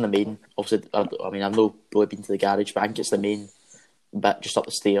this was in the main. Obviously, I've not really been to the Garage, but I think it's the main bit just up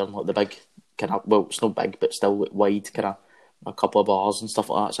the stair and like the big kind of, well, it's not big, but still wide, kind of a couple of bars and stuff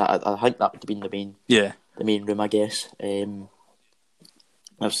like that. So I think that would have been Yeah. the main room, I guess.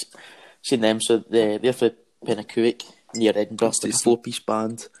 I've seen them, so they're for Pennacuick near Edinburgh. That's It's like a decent. 4-piece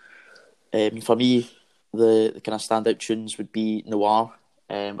band. For me, the kind of standout tunes would be Noir,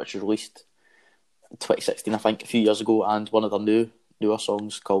 which was released in 2016, I think, a few years ago, and one of their newer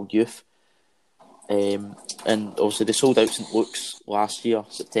songs called Youth. And obviously they sold out St Luke's last year,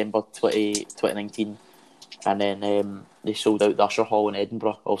 September 2019, and then they sold out the Usher Hall in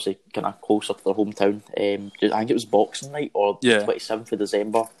Edinburgh, obviously kind of closer to their hometown. I think it was Boxing Night or Yeah. 27th of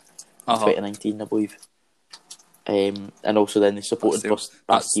December Uh-huh. 2019, I believe. And also then they supported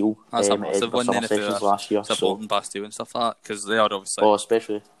Bastille That's a at massive Edinburgh one Summer then if Sessions you're last year. So, supporting Bastille and stuff like that, because they are obviously.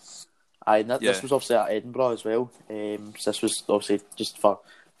 especially. This Yeah. was obviously at Edinburgh as well. So this was obviously just for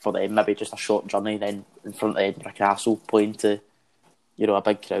them, maybe just a short journey then in front of Edinburgh Castle, playing to, a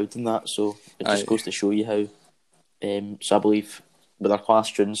big crowd and that. So it just Aye. goes to show you how. So I believe with our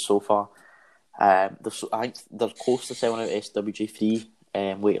class tunes so far, I think they're close to selling out SWG3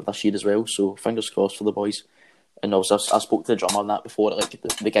 later this year as well. So fingers crossed for the boys. And also, I spoke to the drummer on that before, like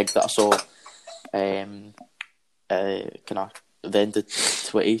the gig that I saw, kind of the end of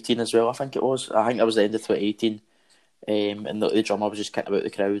 2018 as well. I think it was. I think that was the end of 2018. And the drummer was just kicking about the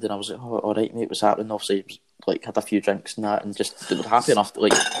crowd, and I was like, "Oh, all right, mate, what's happening?" Obviously, he was, like, had a few drinks and that, and just happy enough to,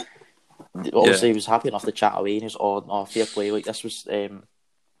 like. Obviously, he was happy enough to chat away, and he was, "Oh, no, fair play." Like, this was,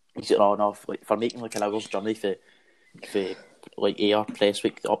 he said, "Oh no, like, for making like an hour's journey for like Air Press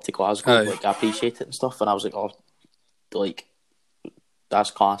Week up to Glasgow, like, I appreciate it and stuff." And I was like, "Oh, like,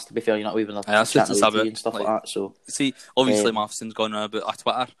 that's class." To be fair, you know, even that's what chatting it's away to about. you and stuff like that. So, see, obviously, Matheson's gone on about a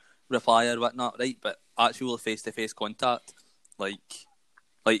Twitter reply or whatnot, right? But actual face-to-face contact, like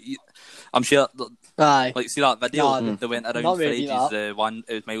I'm sure, Aye. like, see that video Nah, that went around not for really ages, that. the one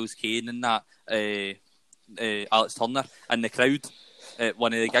with Miles Kane and that, Alex Turner, and the crowd at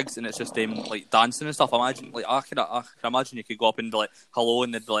one of the gigs, and it's just them, like, dancing and stuff. Imagine, like, I can imagine you could go up and be like, "Hello,"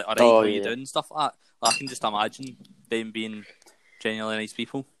 and they'd be like, "Alright, how you doing?" and stuff like that. I can just imagine them being genuinely nice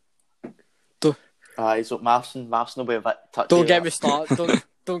people. aye, so Matheson will be a bit touchy. Don't get me started.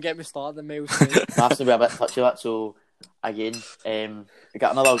 Don't get me started. The Miles Kane. Matheson will be a bit touchy with that. So again, we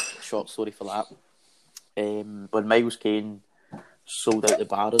got another short story for that. When Miles Kane sold out the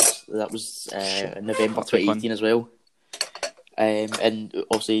bars, that was in November 2018 as well. And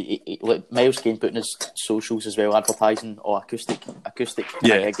obviously, like, Miles Kane putting his socials as well, advertising acoustic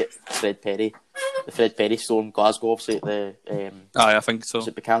gig at Fred Perry, the Fred Perry store in Glasgow, obviously at the Aye, I think so. is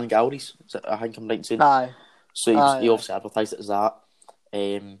it Buchanan Galleries? I think I'm right in saying. Aye. So he obviously advertised it as that.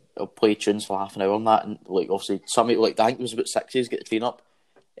 He'll play tunes for half an hour on that, and, like, obviously somebody, like, I think it was about 6 years get the train up,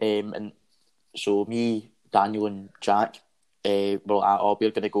 and so me, Daniel, and Jack, were like, "Oh,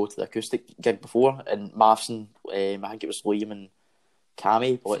 we're going to go to the acoustic gig before," and Matheson, I think it was Liam and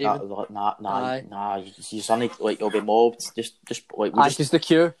Cammy, but like, that, like, nah, you suddenly, like, you'll be mobbed. Just like, Aye, because the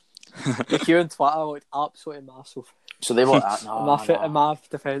queue on Twitter looked absolutely massive. So they were like that. Nah, in my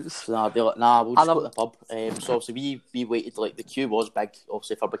defence. So they're like, "Nah, we'll just go to the pub." So obviously we waited. Like, the queue was big.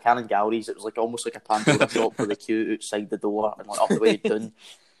 Obviously for Buchanan Galleries, it was like almost like a Pandora shop with the queue outside the door and, like, up the way down.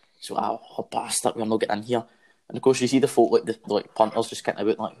 So, oh bastard, we're not getting in here. And of course you see the folk, like, the punters just kicking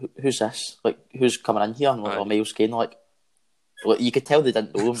about, like, "Who's this? Like, who's coming in here?" And, like, Miles Kane, like you could tell they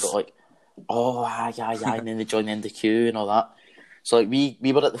didn't know him, but, like, "Oh, aye," and then they joined in the queue and all that. So, like, we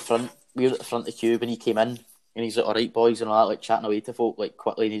were at the front. We were at the front of the queue when he came in. And he's like, "Alright, boys," and all that, like, chatting away to folk, like,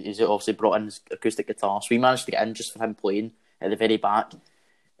 quickly. And he's obviously brought in his acoustic guitar. So we managed to get in just for him playing at the very back.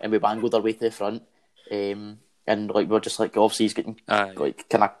 And we wangled our way to the front. And, like, we were just like, obviously he's getting, like,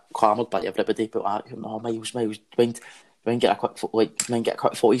 kind of clamoured by everybody. But, like, "Oh, Miles, do you mind get a quick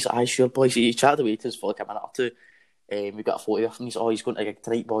photo?" He's like, "Aye, sure, boys." He chatted away to us for like a minute or two. We got a photo of him. He's like, "Oh, he's going to a gig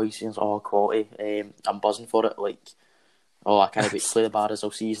tonight, boys." He's like, "Oh, quality. I'm buzzing for it. Like, oh, I can't wait to play the bars. I'll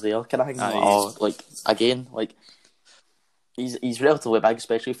see you there," kind of thing. Like, again, like, he's relatively big,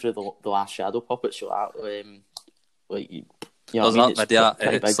 especially through the last Shadow Puppet show. Like, you know, there's that video. It's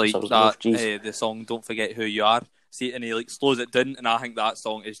big, like so that. like, The song "Don't Forget Who You Are." See, and he, like, slows it down, and I think that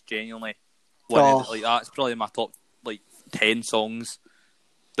song is genuinely one of the, like, that's probably my top, like, 10 songs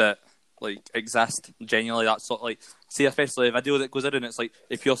that, like, exist. Genuinely, that's sort of, like, see, especially the video that goes in, and it's like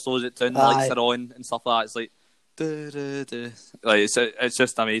if you slows it down, like, they're on and stuff like that. It's like, like, it's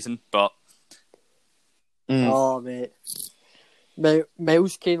just amazing. But Oh, mate.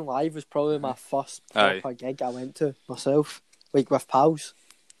 Miles Kane live was probably my first proper gig I went to myself, like, with pals.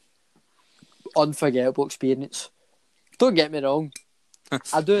 Unforgettable experience. Don't get me wrong,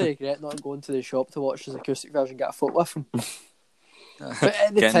 I do regret not going to the shop to watch his acoustic version, get a photo with him. But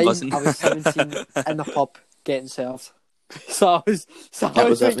at the time, buzzing. I was 17 in the pub getting served. So I was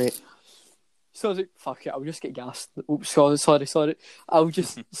like, mate. So I was like, fuck it, I'll just get gassed. Oops, sorry. I'll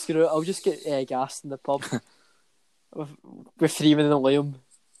just screw it. I'll just get gassed in the pub with Freeman and Liam.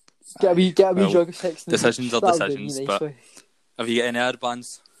 Get a wee jug of sex. Decisions are decisions, but have you got any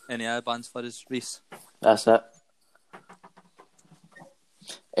other bands for his race? That's it.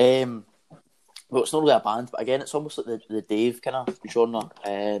 Well, it's not really a band, but again, it's almost like the Dave kind of genre.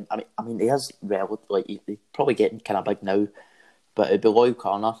 I mean, he is relative, like, he's probably getting kind of big now, but it'd be Loyal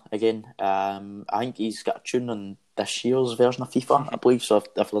Corner again. I think he's got a tune on this year's version of FIFA, I believe. So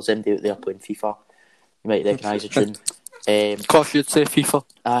if there's anybody out there playing FIFA, you might recognise the tune. Cough, you'd say FIFA.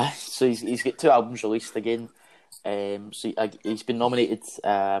 So he's got 2 albums released again. So he's been nominated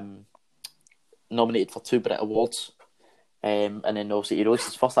for 2 Brit Awards. And then obviously he released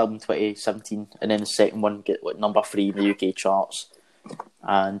his first album in 2017, and then his second got, like, number 3 in the UK charts.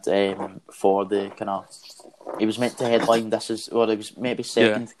 And for the kind of he was meant to headline This Is, or he was maybe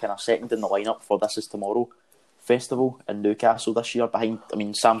second in the lineup for This Is Tomorrow festival in Newcastle this year behind, I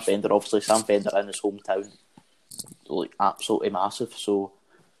mean, Sam Fender. Obviously, Sam Fender in his hometown, like absolutely massive. So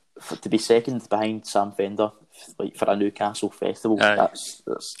to be second behind Sam Fender, like for a Newcastle festival, that's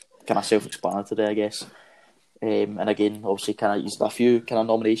kind of self-explanatory, I guess. And again, obviously, kind of used a few kind of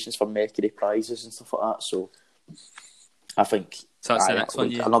nominations for Mercury prizes and stuff like that. So I think So that's the next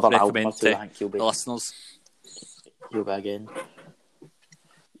one you another album or recommend two. I to think he'll be the listeners. again.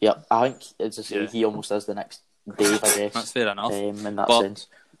 Yep, I think as I say, he almost is the next Dave, I guess. That's fair enough. In that But sense.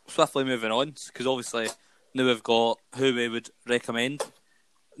 swiftly moving on, because obviously now we've got who we would recommend.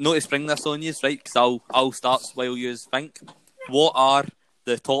 Not to spring this on you, right? Because I'll start while you think. What are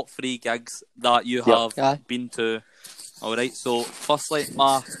the top 3 gigs that you have been to? All right. So firstly,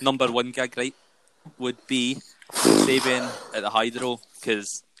 my number 1 gig, right, would be Kasabian at the Hydro,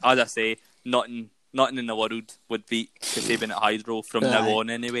 because as I say, nothing in the world would beat Kasabian at Hydro from now on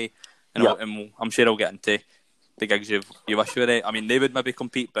anyway. And I'm sure I'll get into the gigs you wish you were at. I mean, they would maybe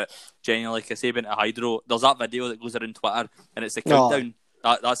compete, but genuinely Kasabian at Hydro, there's that video that goes around Twitter and it's the countdown.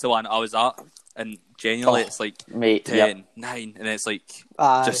 That's the one I was at, and genuinely it's like 10, 9, and it's like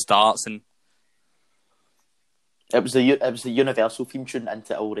just starts. And it was the Universal theme tune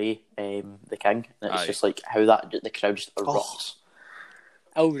into El Rey, the King. And it's just like how the crowd just erupts.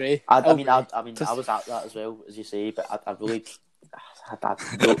 El Rey. I was at that as well, as you say, but I really I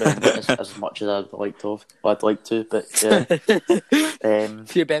don't remember as much as I'd like to have. Well, I'd like to, but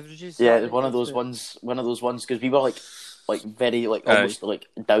few beverages. Yeah, one of those ones, because we were like very almost like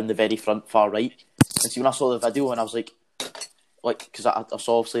down the very front, far right. And see, when I saw the video, and I was like, because I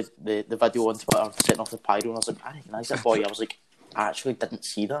saw obviously the video on Twitter setting off the pyro, and I was like, I recognise that boy. I was like, I actually didn't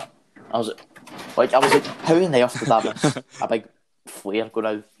see that. I was like, how in the earth did I miss a big flare going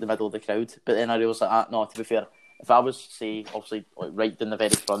out the middle of the crowd? But then I realised that, no, to be fair, if I was, say, obviously, like right down the very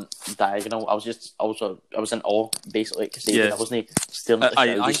front diagonal, I was in awe, basically, because I wasn't staring at the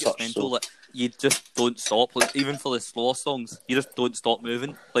crowd. I think it's mental that you just don't stop. Like, even for the slow songs, you just don't stop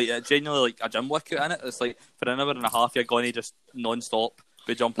moving. Like, genuinely, like a gym workout in it. It's like for an hour and a half, you're going to just non-stop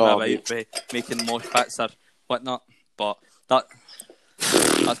be jumping about, be making mosh pits or whatnot. But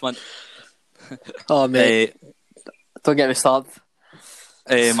that's one. Oh mate, don't get me started.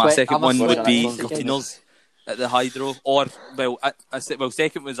 My second one would be Catinos at the Hydro, or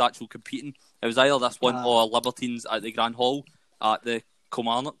second was actual competing. It was either this one or Libertines at the Grand Hall at the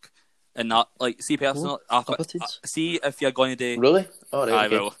Kilmarnock. And that, like, see personally, see if you're going to do really. Oh, right,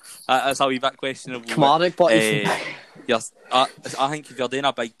 okay. Well, that's a wee bit questionable. Kilmarnock, but yes, I think if you're doing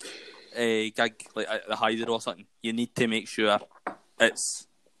a big gig like at the Hydro or something, you need to make sure it's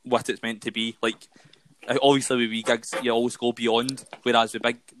what it's meant to be. Like, obviously with wee gigs, you always go beyond. Whereas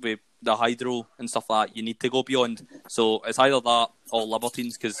with the Hydro and stuff like that, you need to go beyond. So it's either that or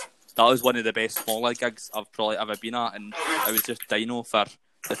Libertines, because that was one of the best smaller gigs I've probably ever been at, and it was just dino for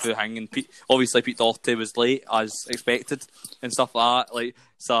the full hang. And obviously Pete Doherty was late as expected and stuff like that. Like,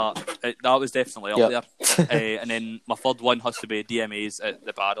 so that was definitely up there. And then my third one has to be DMAs at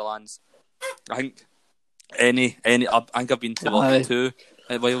the Barrowlands. I think I think I've been to two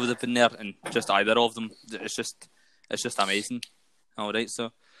while they've been there, and just either of them, it's just amazing. All right,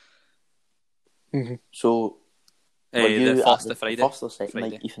 so. Mm-hmm. So, the first to Friday. First or second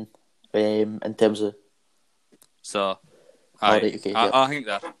night, Ethan, in terms of. So, right, okay, I think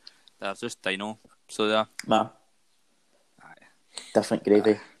they're just dino. So yeah. Nah. Different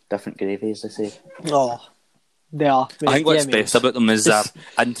gravy, as they say. Oh, they are. I think what's best about them is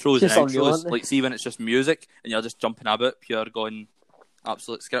intros and outros. Unreal, like, see when it's just music and you're just jumping about, you're going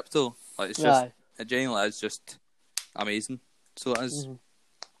absolute scripto. Like, it's just it genuinely is just amazing. So it is. Mm-hmm.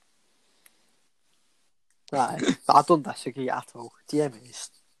 Right, I don't disagree at all. DMAs,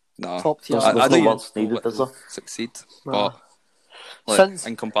 top tier. I don't want needed, does there? Succeed, but like,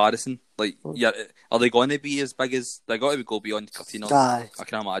 in comparison, like, are they going to be as big as they got to go beyond Catinos? I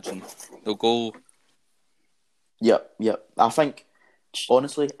can imagine they'll go. Yep. I think,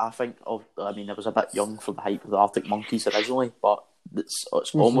 honestly, I mean, I was a bit young for the hype of the Arctic Monkeys originally, but it's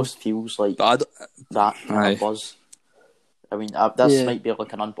almost feels like that kind of buzz. I mean, this might be like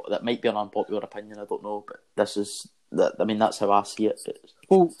that might be an unpopular opinion. I don't know, but this is that. I mean, that's how I see it.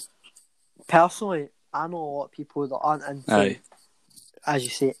 Well, personally, I know a lot of people that aren't into, as you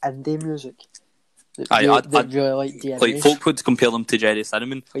say, indie music. That really like DMAs. Like, folk would compare them to Jerry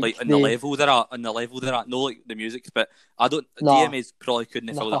Cinnamon, like in the level they're at. No, like the music, but I don't. DMAs probably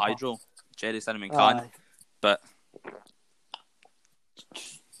couldn't fill the Hydro. Jerry Cinnamon can, but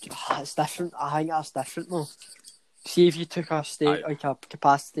it's different. I think that's different though. See if you took a state Aye. like a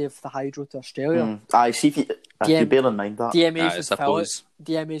capacity of the hydro to Australia, Aye, see if you bear in mind that. DMAs I would fill it. suppose.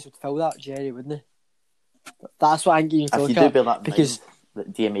 DMAs would fill that, Jerry, wouldn't they? That's what I'm getting to If you look do at bear that in because mind,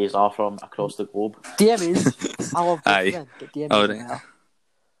 that DMAs are from across the globe. DMAs, I love both Aye. of them, but DMAs Oh, are right. better.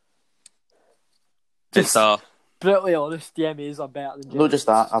 It's a Brutally honest, DMAs are better than Not Jerry. just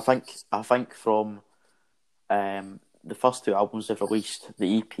that, I think from the first two albums they've released,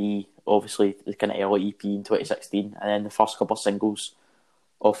 the EP, obviously the kind of early EP in 2016, and then the first couple of singles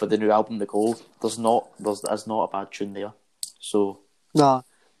off of the new album, The Goal, there's not a bad tune there. So Nah.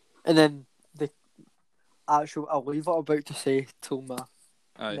 And then the actual, I'll leave what I'm about to say till my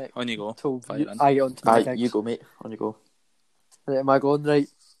aye, next. on you go. Till Fire you, in. I get on to my aye, gigs. you go, mate. On you go. Right, am I going right?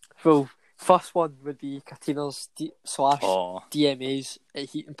 Well, first one would be Katina's slash Oh, DMAs at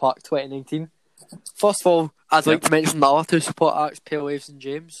Heaton Park 2019. First of all, I'd like to mention my other two support acts, Pale Waves and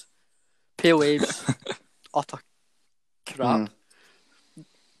James. Pale Waves, utter crap.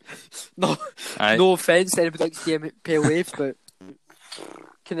 No, aye. no offence to anybody likes Pale Waves, but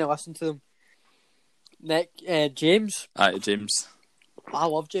can I listen to them? James, Aye, James. I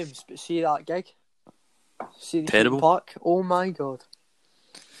love James, but see that gig? See the Terrible. Heaton Park? Oh my god.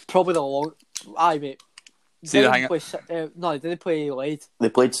 Probably the long... Aye, mate. See the Didn't hang- play no, they didn't play Lade. They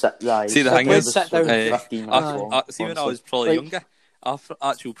played sit. Aye, See, the They thing played is, sit down. 15 minutes Aye. long. See, when I honestly. was probably Like- younger, I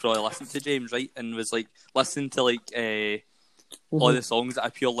actually probably listened to James, right, and was like listening to like all the songs that I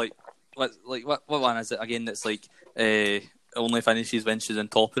feel like what one is it again? That's like only finishes when she's on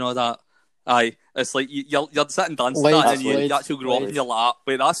top and all that. Aye, it's like you're sitting dancing Wait, that, and then you wait, actually grow up wait. and you're like,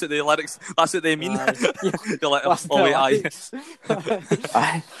 wait, that's what the lyrics. That's what they mean. Aye. You're like, That's oh wait,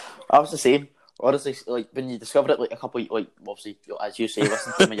 aye. I was the same. Honestly, like when you discover it, like a couple, like obviously as you say,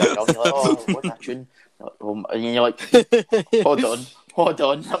 listen to them when you're young, you're like, oh, what's that tune? And then you're like, hold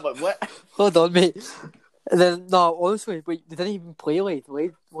on. I'm like, what? Hold on, mate. And then, no, honestly, wait, they didn't even play Lade.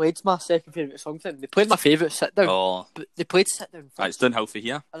 Lade's my second favourite song to them. They played my favourite Sit Down, Oh, but they played Sit Down aye, first. it's downhill for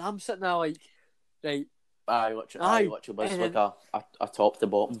here. And I'm sitting there like, right, Aye, Aye. literally was And like a top to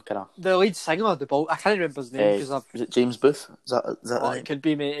bottom kind of. the lead singer, the ball, I can't remember his name because I've... Is it James Booth? Is that Oh, right? it could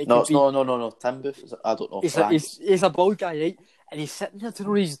be, mate. It No, could it's be. no. Tim Booth. Is it? I don't know. He's a bald guy, right? And he's sitting there doing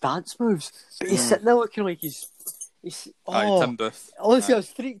all his dance moves. But he's sitting there looking like he's Aye, Tim Booth. honestly, Aye. I was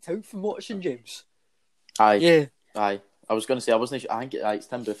freaked out from watching James. Aye, Yeah. aye. I was going to say I wasn't sure. I think it's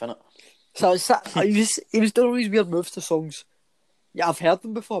Tim Booth, innit? So I was he was doing all these weird moves to songs. Yeah, I've heard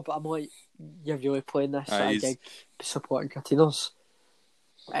them before, but I'm like, you're really playing this at a he's- gig supporting Catinos.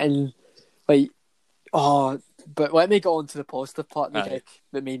 And like, but let me get on to the positive part of the Aye. gig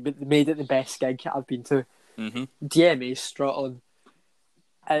that made it the best gig I've been to. Mhm. DMA strut on.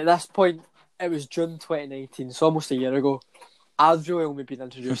 At this point, it was June 2019, so almost a year ago. I'd really only been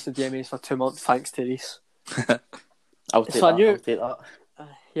introduced to DMAs for 2 months, thanks to Reese. I'll take So I that. knew- I'll take that.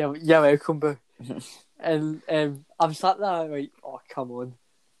 Yeah, welcome, boo. And I'm sat there like, oh come on,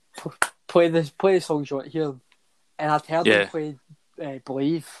 play the songs you want to hear. And I'd heard Yeah. them play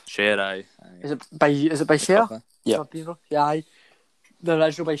Believe. Share, aye. Is it by Cher? Yeah. Am I being wrong? Yeah, aye. The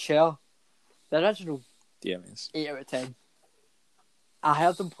original by Cher. The original DMAs. 8 out of 10. I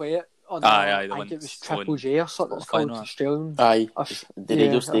heard them play it on Aye, I the think it ones was Triple on J or something. It's Spotify, called no? Australian. Aye, Us- the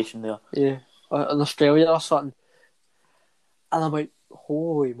radio yeah, station there. Yeah, in Australia or something. And I'm like,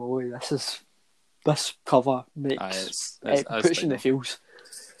 holy moly, this cover makes Aye, it's puts you in the feels.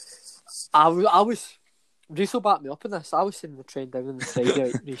 I was Reese will back me up on this. I was seeing the train down on the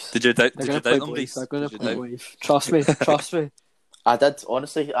Friday. Like, Reese, Did you doubt? they're Did you gonna play doubt them, Believe. Reese? They're gonna Did you play doubt? Believe. Trust me, trust me. I did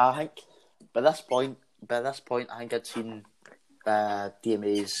honestly. I think by this point, I think I'd seen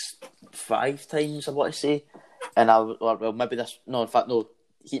DMAs 5 times. I want to say, and maybe this. No, in fact, no.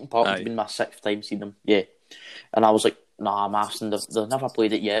 Heaton Park Aye. has been my 6th time seeing them. Yeah, and I was like, nah, Marston, they've never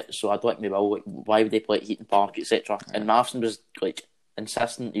played it yet, so I don't think they will. Like, why would they play at Heaton Park, etc. And Marston was like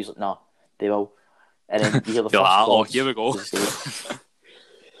insistent. He's like, nah, they will. And then you hear the You're first like, oh, chords, here we go. as they say.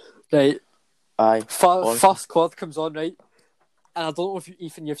 Right, Aye, honestly. first chord comes on, right, and I don't know if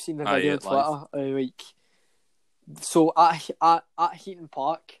you've seen the Aye, video yeah, on Twitter. Like, so at Heaton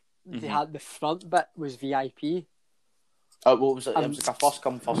Park, they had the front bit was VIP, What was it? It was like a first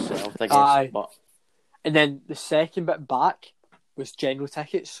come first served, I guess. Aye. But and then the second bit back was general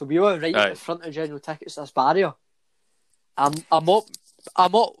tickets. So we were right Aye. at the front of general tickets. This barrier. I'm not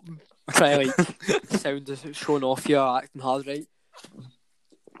trying to like sound as showing off here, acting hard, right?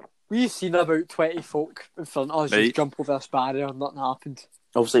 We've seen about 20 folk in front of us Right. just jump over this barrier and nothing happened.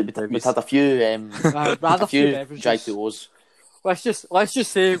 obviously, we'd had a few, We had a few beverages. dry tools. Let's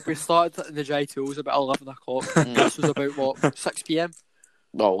just say we started in the dry tools about 11 o'clock. This was about what 6 p.m.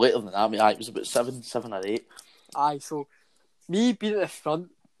 Well, later than that. I mean, it was about 7 or 8. Aye, so me being at the front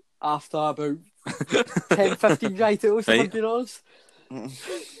after about 10-15 dry tools, if I'm Right. being honest.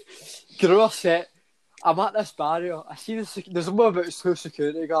 Grew a set. I'm at this barrier. I see there's more about 2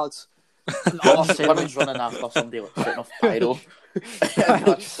 security guards. One of them's running after somebody like setting off pyro.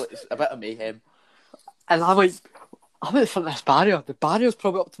 It's a bit of mayhem. And I'm like, I'm at the front of this barrier. The barrier's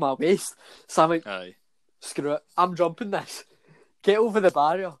probably up to my waist. So I'm like, Aye. screw it. I'm jumping this. Get over the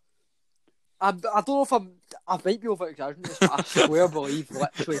barrier. I don't know if I might be over exaggerating this, but I swear believe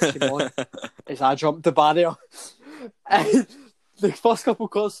literally came on as I jumped the barrier. And the first couple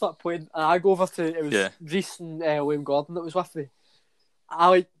of chords start playing, and I go over to it was Reese and Liam Gordon that was with me.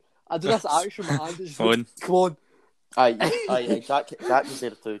 I do this action with my hand. Just like, come on. Aye. Jack was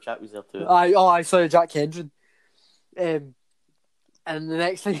there too. Sorry, Jack Hendren. And the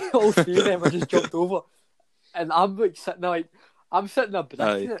next thing, all 3 of them, I just jumped over, and I'm like sitting there, like I'm sitting there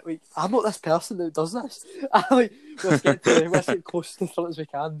predicting it. Like I'm not this person that does this. I'm like, let's get close to the front as we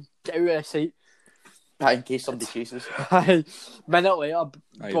can, get out of sight. In case somebody chases. Minute later,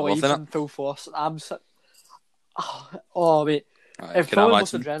 believes in full force. I'm sitting. Oh mate, it's probably the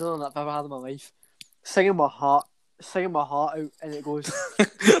most adrenaline I've ever had in my life. Singing my heart out, and it goes,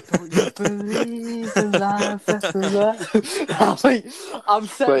 "Don't you believe in life after that?" I'm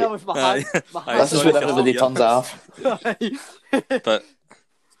sitting there with my hand. This is when everybody turns it off. But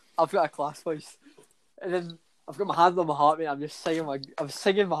I've got a class voice, and then I've got my hand on my heart, mate. I'm just singing my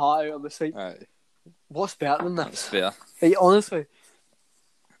heart out. I'm just like, what's better than this? That's fair. Like, honestly,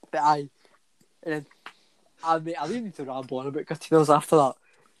 but and then I didn't need to ramble on about Gatineos after that.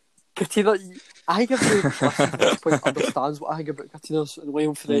 Katina, I think everybody listening to this point understands what I think about Gatineos and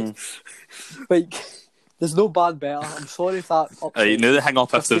William Fred. Like, there's no band better. I'm sorry if that upsets You knew the hang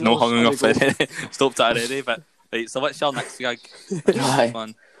up if there's no hanging up Gatineos. already. Stopped that already, but right, so what's your next gig?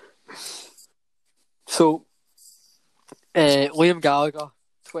 Aye. So, Liam Gallagher,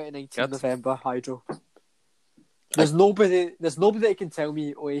 2019 Good. November, Hydro. There's nobody that can tell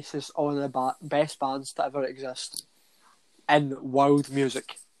me Oasis are one of the best bands to ever exist in world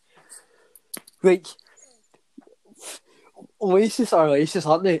music. Like, Oasis are Oasis,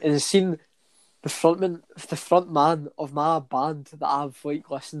 aren't they? And seeing the front man of my band that I've like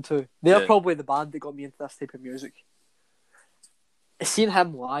listened to, they're probably the band that got me into this type of music. Seeing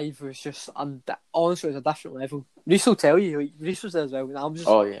him live was just, honestly, it was a different level. Reese will tell you, like, Reese was there as well, and I'm just,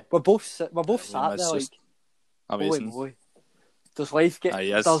 we're both sat there like, amazing. Holy boy, does life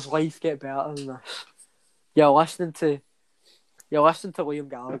get better than this? You're listening to Liam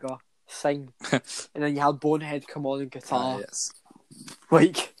Gallagher sing, and then you had Bonehead come on and guitar. Yes.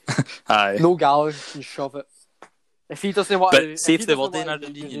 Like, no Gallagher can shove it. If he doesn't want but see if they were doing a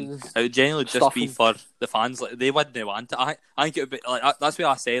reunion, it would generally just be for the fans. Like, they wouldn't want it. I think it would be like that's what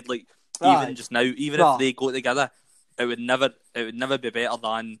I said. Like, even just now, even if they go together, it would never be better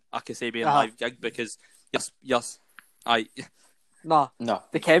than a Kasabian live gig because no,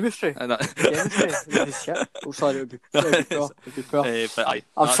 the chemistry. Would be shit. Oh, sorry, it would be poor. But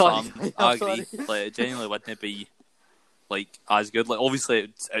I'm sorry. I agree. Like, it genuinely wouldn't be like as good. Like, obviously,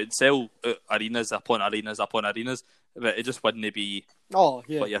 it would sell arenas upon arenas upon arenas, but it just wouldn't be what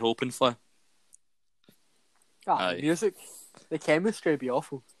you're hoping for. Music, the chemistry would be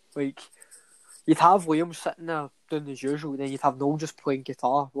awful. Like, you'd have Liam sitting there doing as usual, then you'd have Noel just playing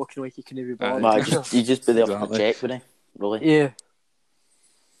guitar, looking like he couldn't be bothered. You'd just be there for the check, wouldn't he? Really? Yeah.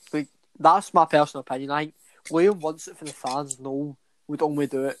 Like, that's my personal opinion. I think Liam wants it for the fans. Noel would only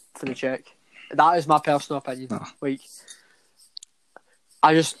do it for the check. That is my personal opinion. No. Like,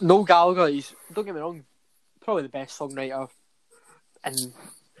 Noel Gallagher, don't get me wrong, probably the best songwriter, and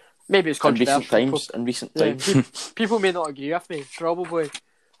maybe it's controversial. In recent times. People may not agree with me. Probably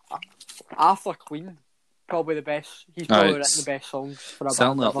after Queen, probably the best. He's probably written the best songs for a band.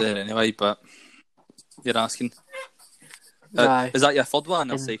 Certainly up there anyway, but you're asking. Is that your third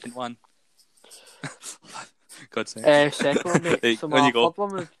one or second one? God's sake. Second one, mate. Hey, so there you go. third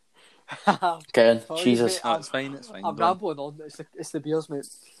one was... Okay, Sorry, Jesus. Mate, It's fine. I'm rambling on. It's the beers, mate.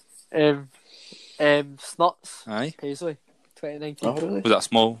 Snuts. Aye. Paisley, 2019. Oh, really? Was that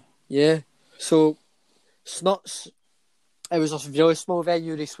small? Yeah. So, Snuts, it was a really small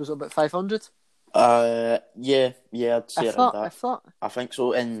venue. This was about 500. Yeah, I'd say around that. If that. I think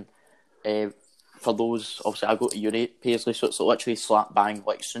so. And for those, obviously, I go to uni at Paisley, so it's literally slap bang.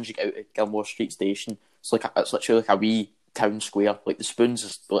 Like, as soon as you get out of Gilmore Street Station, it's literally like a wee town square. Like, the Spoons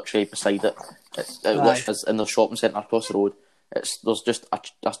is literally beside it. It literally is in the shopping centre across the road. There's just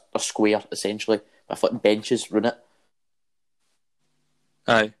a square essentially with like benches round it.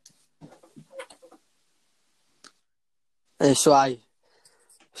 Aye. I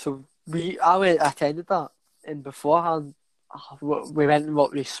attended that, and beforehand, we went in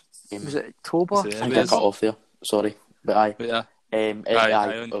what race? Was it October? So, yeah, I think I cut off there. Sorry, but aye. But yeah,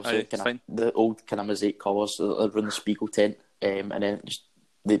 Obviously, it's fine. the old kind of mosaic colours around the Spiegel tent, and then just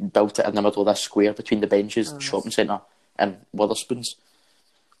they built it in the middle of this square between the benches, the shopping centre, and Witherspoons.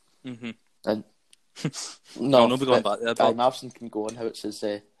 Mm-hmm. And No, be going back there. Guy But Mavson can go on how it's his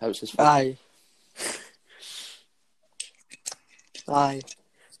first. Aye. Aye.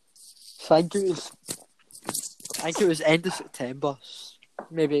 So I think it was end of September,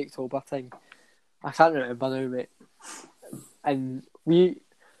 maybe October thing. I can't remember now, mate. And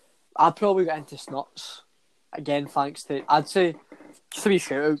I probably got into Snuts again, thanks to, I'd say, just a wee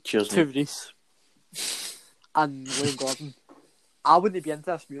shout out Cheers, to mate. Reese and William Gordon. I wouldn't be into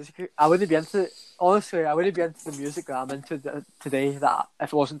this music. I wouldn't be into the music that I'm into today that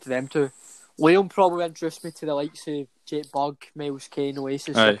if it wasn't to them two. Liam probably introduced me to the likes of Jake Bugg, Miles Kane,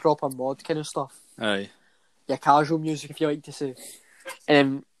 Oasis, the proper mod kind of stuff. aye, Your casual music, if you like to say.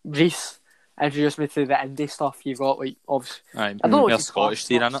 And Reese introduced me to the indie stuff. You've got, like, obviously, aye. I don't know You're if Scottish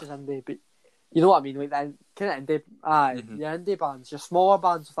scene, innit? indie, but you know what I mean, like the kind of indie, your indie bands, your smaller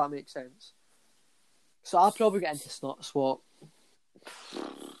bands, if that makes sense. So I'll probably get into Snuts,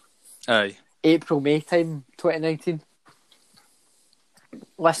 Aye. April, May time, 2019.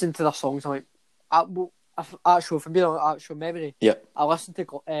 Listen to their songs, I'm like, if I'm being on actual memory, Yep. I listened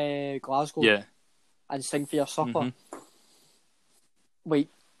to Glasgow Yeah. and Sing for Your Supper. Mm-hmm. Like,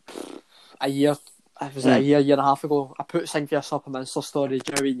 a year and a half ago, I put Sing for Your Supper on my Insta story.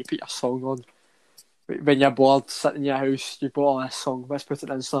 Do you know when you put your song on? When you're bored, sitting in your house, you put on this song, let's put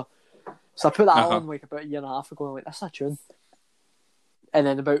it on Insta. So I put that on like about a year and a half ago, and I'm like, that's a tune. And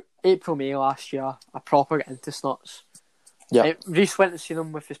then about April, May last year, I proper got into Snuts. Yeah. Reese went to see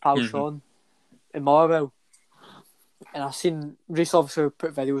them with his pal Sean in Motherwell. And I seen Reese obviously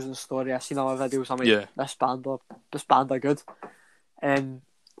put videos in the story. I seen other videos. I'm like, this band are good. And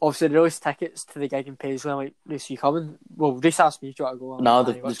obviously they released tickets to the gig in Paisley. I'm like, Reese, you coming? Well, Reese asked me, do you want to go? No,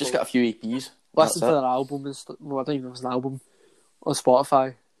 they've just got a few EPs. Listen to their album and well, I don't even know if it's an album on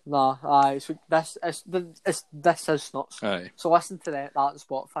Spotify. Nah, this is Snuts. Aye. So listen to that on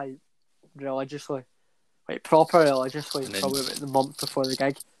Spotify religiously, like proper religiously, probably about the month before the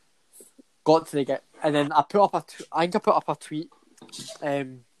gig. Got to the gig, and then I put up a tweet,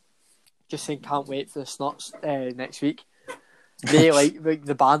 just saying can't wait for the Snuts next week. They like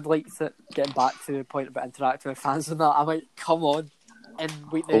the band liked it, getting back to the point about interacting with fans and that. I'm like, come on, and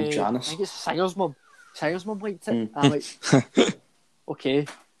wait, Old Janice. I think it's Singer's mum. Singer's mum liked it. And I'm like, okay.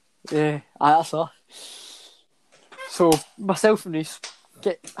 Yeah, that's her. So myself and Reese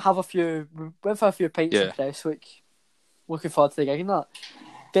went for a few pints in Prestwick. Looking forward to the gig and that.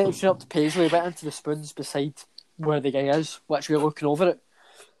 Getting straight up to Paisley, went into the Spoons beside where the gig is, which we're looking over it.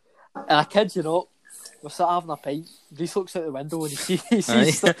 And I kid you not, we're sat having a pint. Reese looks out the window and he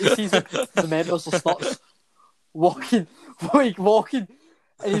sees the members of Snuts walking, and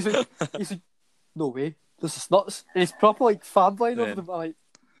he's like, no way, this is Snuts. And he's proper like fanboying over them. I'm like,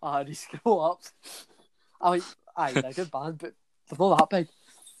 Reese, grow up. I'm like, aye, they're a good band, but they're not that big.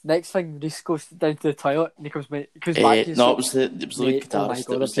 Next thing, Reese goes down to the toilet and he comes back. No, it was the lead guitarist.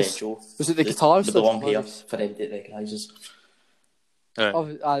 God, It was Joe. Was it the guitarist? With the long hair for anybody that recognises.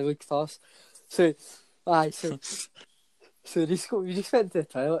 Lead guitarist. So Reese went to the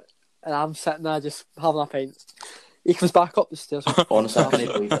toilet and I'm sitting there just having a pint. He comes back up the stairs. Honestly, I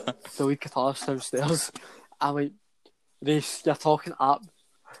can't believe it. The lead guitarist downstairs. I'm like, Reese, you're talking up.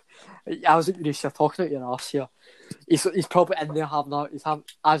 I was like, Reese, you're talking out your arse here. He's probably in there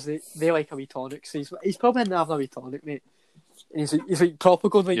as they like a wee tonic, so he's probably in there having a wee tonic, mate. And he's like proper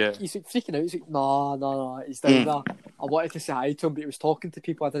going like he's like freaking out. He's like, no, he's down there. I wanted to say hi to him, but he was talking to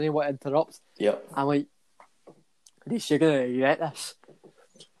people. I didn't want to interrupt. Yep. I'm like, Reese, you're gonna regret this.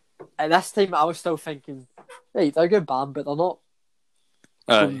 At this time, I was still thinking, right, they're a good band, but they're not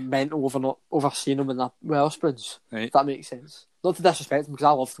so mental over not overseeing them in the Wellsprings. Right. If that makes sense. Not to disrespect them because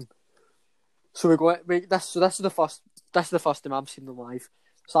I love them. So this is the first time I've seen them live.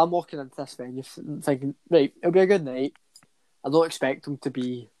 So I'm walking into this venue thinking, right, it'll be a good night. I don't expect them to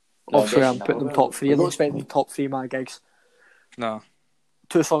be. Obviously, I'm putting them top 3. I don't expect them top 3 of my gigs. No.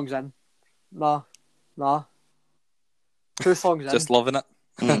 2 songs in. Nah. 2 songs in. Just loving it.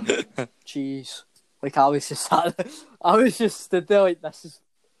 Jeez. Like I was just stood there like this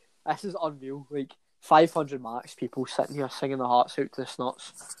is unreal. Like 500 max people sitting here singing their hearts out to the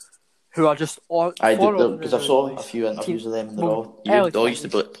Snuts, who are just all. Because I saw a few interviews of them and they're all used to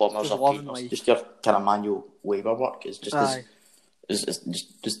be like plumbers or painters. Just your kind of manual labour work. It's just as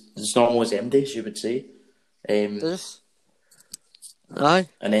normal as them days, you would say. Aye.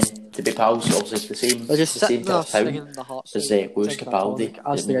 And then to be pals, obviously it's They're just the sitting same kind there of town singing the hearts as out, Lewis drinking a Capaldi. tonic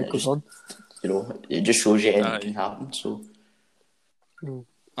I as the mean, gig it goes just, on. it just shows you anything Aye. can happen. So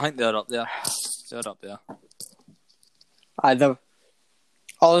I think they're up there. They're up there. Aye,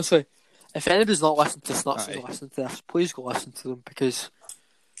 honestly, if anybody's not listening to Snuts Aye. and listening to this, please go listen to them because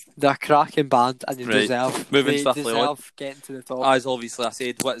they're a cracking band and they Right. deserve Moving they swiftly on. deserve getting to the top. As obviously I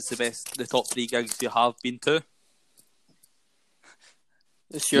said, what's the top 3 gigs you have been to?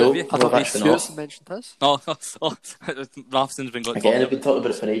 Stuart, No, I no, thought actually Stuart's not. mentioned this. Oh, Ralphson's been got Again, talking I've been about. talking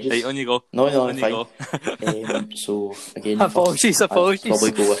about it for ages. Right, on you go. No, On you fine. go. So again, Apologies. I'd probably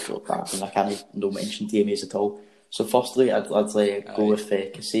go with I can't no mention TMAs at all. So firstly, I'd go with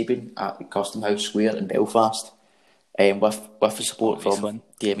Kasabian at Custom House Square in Belfast, with the support nice from one.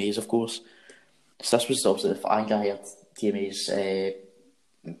 TMAs, of course. So this was obviously I think I heard TMAs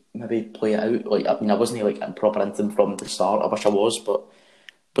maybe play it out. Like I mean, I wasn't like proper into them from the start. I wish I was, but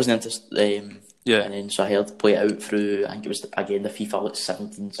wasn't into. Yeah. And then so I heard play it out through. I think it was again the FIFA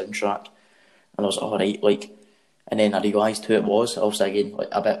 17 soundtrack, and I was alright. Like, and then I realised who it was. Obviously, again, like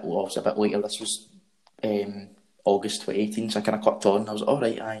a bit later. This was August 2018, so I kind of clicked on. I was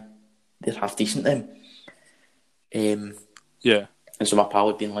alright. Aye, they're half decent then. Yeah. And so my pal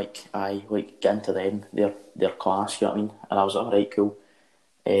had been like, aye, like get into them. They're class. You know what I mean? And I was alright, cool.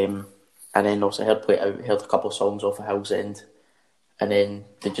 And then also I heard play it out. Heard a couple of songs off of Hill's End. And then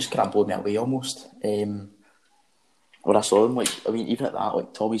they just kind of blew me away almost. When I saw them, like, I mean, even at that,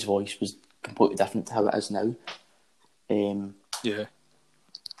 like, Tommy's voice was completely different to how it is now. Yeah.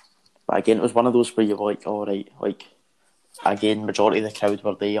 But again, it was one of those where you're like, all right, like, again, majority of the crowd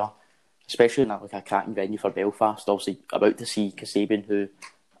were there, especially in like a cracking venue for Belfast. Obviously, about to see Kasabian, who,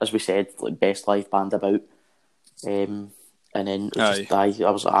 as we said, like best live band about. And then it was just,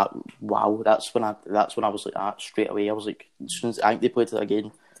 I was like, wow, that's when I was like that straight away. I was like, as soon as I think they played it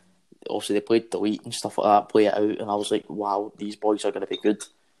again, obviously they played Delete and stuff like that, play it out, and I was like, wow, these boys are going to be good.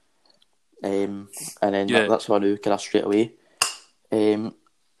 And then that's what I knew kind of straight away. And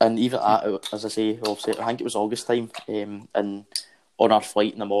even at that, as I say, obviously, I think it was August time, and on our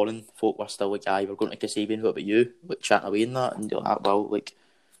flight in the morning, folk were still like, aye, we're going to Kasabian, what about you? Like chatting away and that, and you're like, well, like,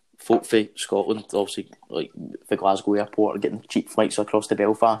 folk from Scotland, obviously, like the Glasgow airport, are getting cheap flights across to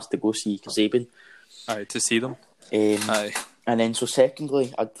Belfast to go see Kasabian. Aye, to see them. Aye. And then, so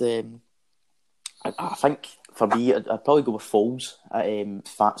secondly, I think for me, I'd probably go with Foals at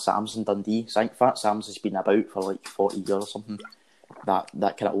Fat Sam's in Dundee. So I think Fat Sam's has been about for like 40 years or something. That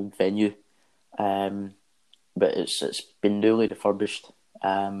kind of old venue, but it's been newly refurbished.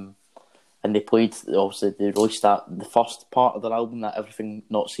 And they played, obviously, they released the first part of their album, that Everything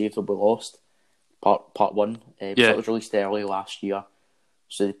Not Saved Will Be Lost, part one. So it was released early last year.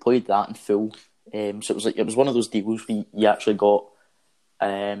 So they played that in full. So it was one of those deals where you actually got,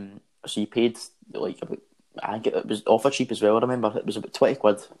 so you paid like about, I think it was offer cheap as well. I remember it was about 20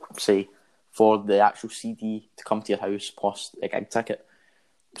 quid, say, for the actual CD to come to your house plus a gig ticket.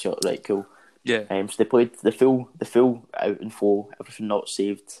 So right, cool. Yeah. So they played the full out in full, Everything Not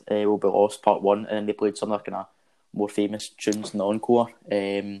Saved Will Be Lost, part one, and then they played some of their kind of more famous tunes in the encore.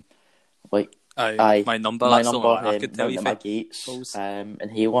 Like My Number, that's the one I could tell you. My Gates,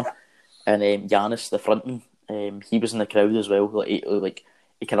 Inhaler, and Giannis, the frontman, he was in the crowd as well. Like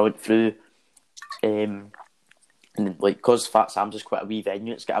he kind of went through, and like because Fat Sam's is quite a wee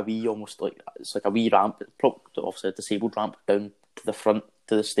venue, it's got a wee almost like it's like a wee ramp, obviously a disabled ramp down to the front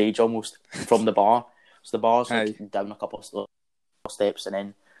to the stage almost from the bar. So the bar's like down a couple of steps, and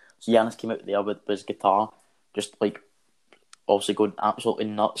then so Giannis came out there with his guitar, just like obviously going absolutely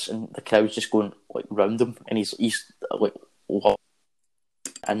nuts, and the crowd's just going like round him, and he's like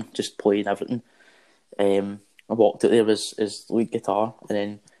and just playing everything. I walked out there with his lead guitar, and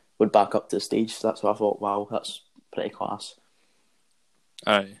then went back up to the stage. So that's what I thought. Wow, that's pretty class.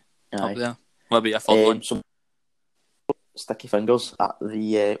 Aye. Up there. What about your third one? So Sticky Fingers at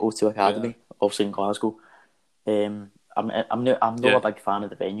the O2 Academy, obviously in Glasgow. I'm not a big fan of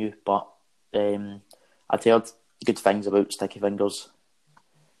the venue, but I'd heard good things about Sticky Fingers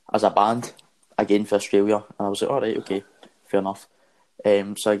as a band, again for Australia, and I was like, all right, okay, fair enough.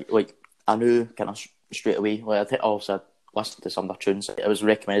 So I knew kind of straight away. Like I think also I listened to some of their tunes. It was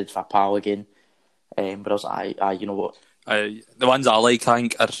recommended for a pal again, but I was like, you know what? The ones I like, I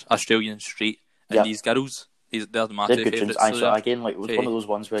think, are Australian Street and These Girls. They're my two favourites. So again, like it was one of those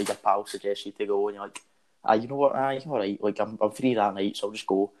ones where your pal suggests you to go, and you're like, you know what? All right, like I'm free that night, so I'll just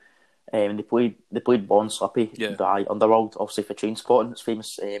go. And they played Born Slippy by Underworld, obviously for Trainspotting. It's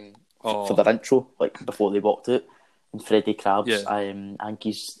famous for their intro, like before they walked out. And Freddie Krabs, I think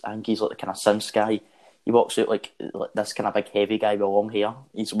he's like the kind of synth guy. he walks out like this kind of big heavy guy with long hair.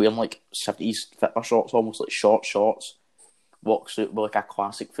 He's wearing like 70s fitness shorts, almost like short shorts. Walks out with like a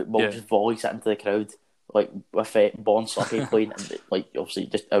classic football, just volleys it into the crowd, like with Bon Suppy playing, and like obviously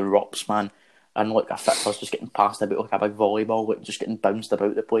just erupts, man. And like a fitter's just getting passed about like a big volleyball, like just getting bounced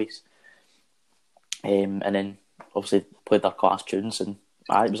about the place. And then obviously played their class tunes, and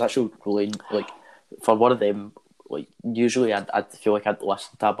it was actually really like for one of them. Like usually, I'd feel like I'd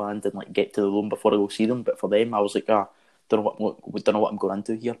listen to a band and like get to the room before I go see them. But for them, I was like, don't know what I'm going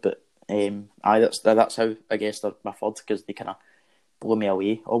into here. But that's how I guess they're my third, because they kind of blew me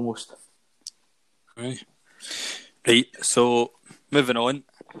away almost. Right. So moving on.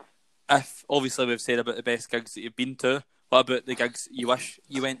 If obviously we've said about the best gigs that you've been to, what about the gigs you wish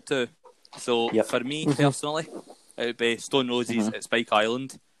you went to? So for me personally, it would be Stone Roses at Spike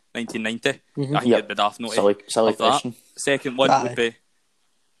Island. 1990. I think it'd be daft note silly question. Second one would be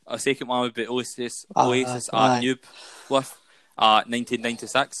Oasis at Newb with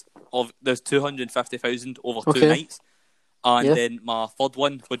 1996. There's 250,000 over 2 nights, and then my third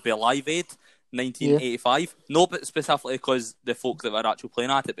one would be Live Aid 1985. No, but specifically because the folk that were actually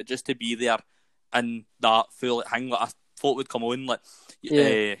playing at it, but just to be there in that full hang. Like I thought would come on like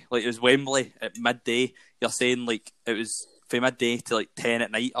it was Wembley at midday. You're saying like it was from midday to like 10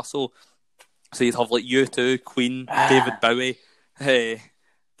 at night or so. So you'd have like U2, Queen, David Bowie, The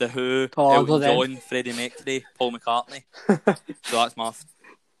Who, Elton John, Freddie Mercury, Paul McCartney. So that's my...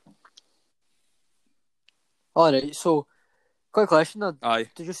 Alright, so quick question. Aye.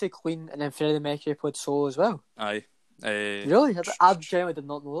 Did you say Queen and then Freddie Mercury played solo as well? Aye. Really? I genuinely did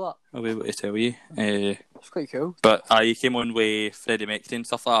not know that. I'll be able to tell you. It's quite cool. But I came on with Freddie Mercury and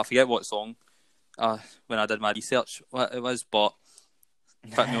stuff like that. I forget what song when I did my research what it was, but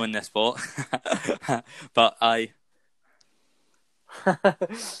put me on the spot. But I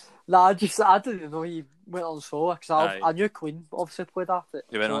I didn't know he went on solo, because I knew Queen obviously played after it.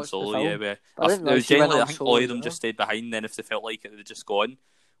 He went on solo, yeah. It was generally, I think all of them just stayed behind. Then if they felt like it, they'd just go on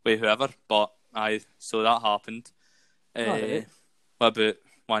with whoever. But so that happened. Right. What about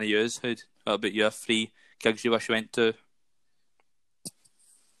one of yours? What about your 3 gigs you wish you went to?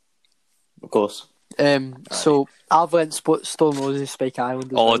 Of course. So I've went Stone Roses, Spike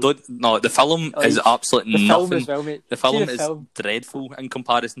Island. The film is absolutely the nothing. Film as well, mate. The film is dreadful in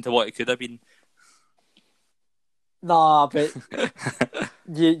comparison to what it could have been. Nah, but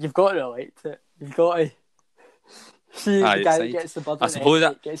you've got to relate to it. You've got to see the guy that gets the bird. I suppose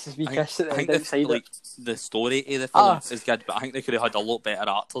that gets his wee kiss at I the think end outside like the story of the film is good, but I think they could have had a lot better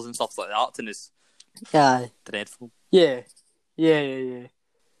actors and stuff like that. Acting is dreadful. Yeah.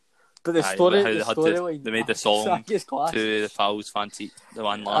 But the story, they made the song to the Fowls Fancy, the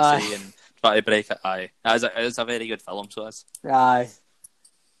one Lassie, and try to break it. Aye, it's a very good film. So it's aye.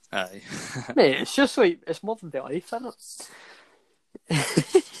 Mate, it's just like it's modern day life, isn't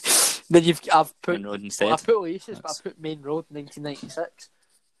it? Then I've put Oasis, but I put Main Road 1996.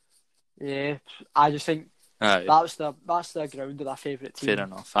 Yeah, I just think that's the ground of that favourite team. Fair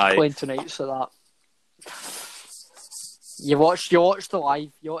enough. Aye. Playing tonight, so that. You watch the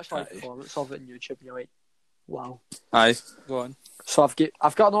live performance of it on YouTube, and you're like, wow. Aye, go on. So I've got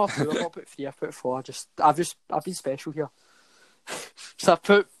another 2. I've not put 3. I've put 4. I've been special here. So I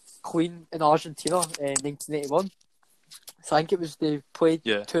put Queen in Argentina in 1981. So I think it was they played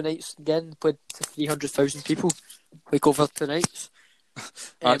 2 nights again. Played to 300,000 people, like over 2 nights.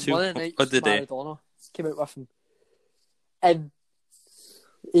 One of the nights, Maradona came out with him, and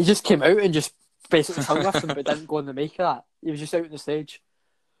he just came out and just basically hung with him, but didn't go on the make of that. He was just out on the stage.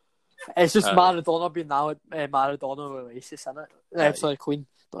 It's just Maradona being now Maradona with Oasis in it. Sorry, Queen.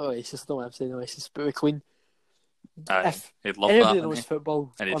 Not Oasis, I don't know what I'm saying Oasis, but with Queen. He'd love anybody that. Knows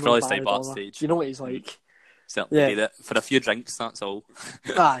football, and he'd probably stay backstage. You know what he's like. Certainly be for a few drinks, that's all.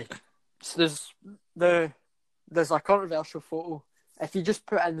 Aye. So there's a controversial photo. If you just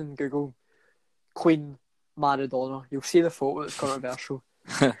put in Google Queen Maradona, you'll see the photo that's controversial.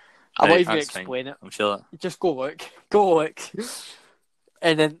 I won't even explain it. I'm sure that. Just go look.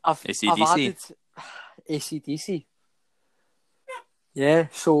 And then I've added AC/DC. Yeah,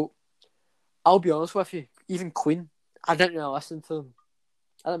 so I'll be honest with you, even Queen, I didn't really listen to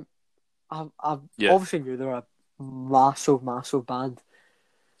them. I obviously knew they were a massive band,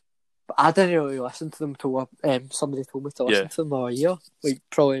 but I didn't really listen to them until somebody told me to listen to them a year, like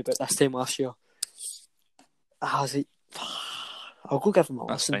probably about this time last year. I was like, I'll go give them a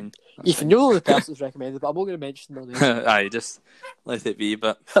listen. Ethan, you're the only person who's recommended, but I'm not going to mention their name. Aye, just let it be,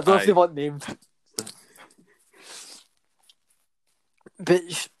 but... I don't know if they want named. But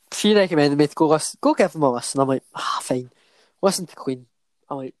she recommended me to go give them a listen. I'm like, fine. Listen to Queen.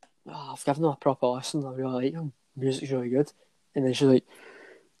 I'm like, I've given them a proper listen. I really like them. Music's really good. And then she's like,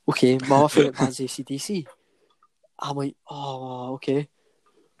 okay, my other favourite band's AC/DC. I'm like, oh, okay.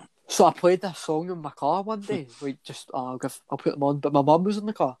 So I played this song in my car one day. Like, just, I'll put them on. But my mum was in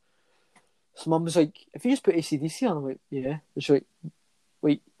the car. So mum was like, if you just put AC/DC on, I'm like, yeah. And she's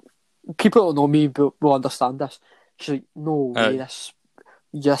like, people that know me will understand this. She's like, no way, this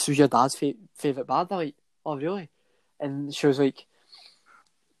was your dad's favourite band. I'm like, oh, really? And she was like,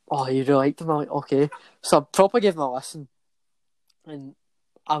 oh, you really liked them? I'm like, okay. So I properly gave them a listen. And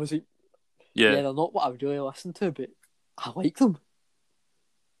I was like, yeah, they're not what I would really listen to, but I like them.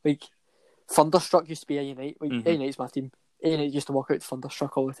 Like, Thunderstruck used to be a Unite. Like, Unite's my team. Unite used to walk out to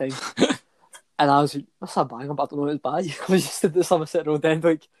Thunderstruck all the time. And I was like, that's a banger, but I don't know what it's by. I was just at the Somerset Road end,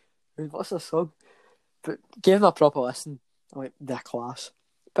 like, what's this song? But gave them a proper listen. I'm like, they're class.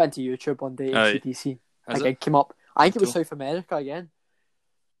 Put into YouTube one day, AC/DC. Again, came up. I think it was South America again.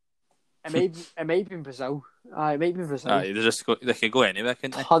 It may be in Brazil. It might be in Brazil. They could go anywhere,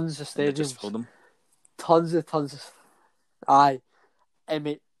 couldn't they? Tons of stadiums. Just fill them. Tons of. Aye. And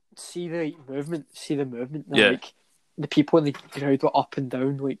mate, see the movement. Like, the people in the crowd were up and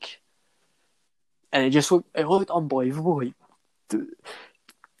down, like, and it looked unbelievable. Like,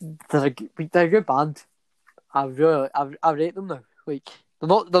 they're a good band. I rate them now. Like, they're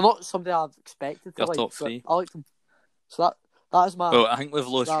not somebody I've expected to like. Top three. I like them. So that is my. Well, I think we've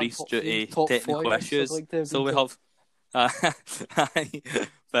lost Reese due to technical issues. So we have.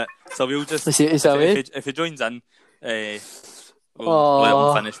 But so we'll just if he joins in, we'll let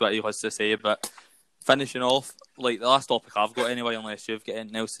him finish what he wants to say. But finishing off, like the last topic I've got anyway, unless you've got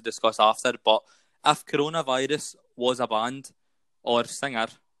anything else to discuss after. But if coronavirus was a band or singer,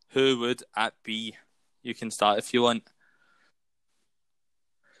 who would it be? You can start if you want.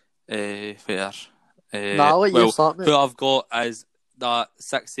 Where? You start, mate. Who I've got is that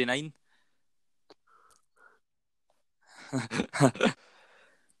 69.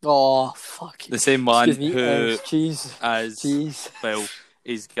 Oh, fuck. The same one who is, well,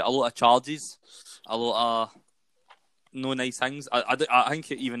 he's got a lot of charges, a lot of no nice things. I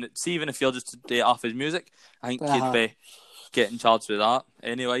think even if you're just to do it off his music, I think he'd be getting charged with that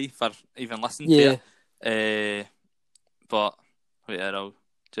anyway for even listening to it. But wait, I'll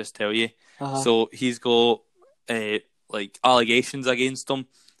just tell you. So he's got like allegations against him,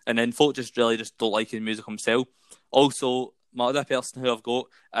 and then folk just don't like his music himself. Also, my other person who I've got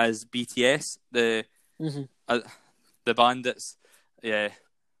is BTS, the band that's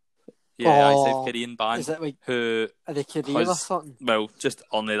South Korean band. Is it like, who are they Korean or something? Well, just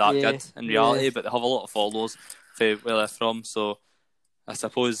only that good in reality, but they have a lot of followers for where they're from. So I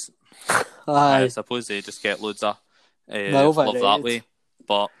suppose they just get loads of love that way.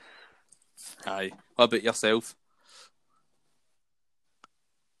 But aye, what about yourself?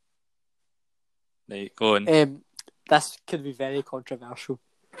 Right, go on. This could be very controversial.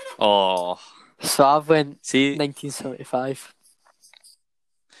 Oh. So I've went 1975.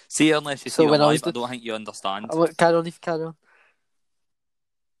 See, unless you see it live, I don't think you understand. Carry on.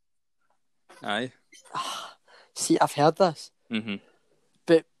 Aye. See, I've heard this. Mm-hmm.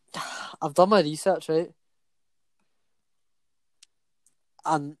 But I've done my research, right?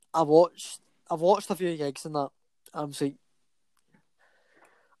 And I've watched a few gigs and that. And I'm like,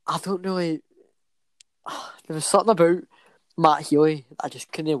 I don't really. There was something about Matt Healy that I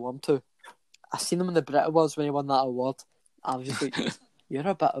just couldn't warm to. I seen him in the Brit Awards when he won that award. I was just like, you're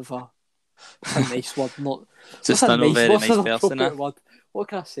a bit of a nice word, not just a very nice person. Word. What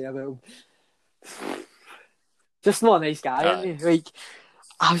can I say about him? Just not a nice guy, isn't he? Like,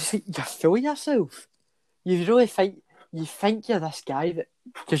 I was like, you're fooling yourself. You really think you're this guy that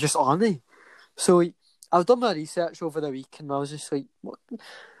you're just on it. So like, I've done my research over the week and I was just like,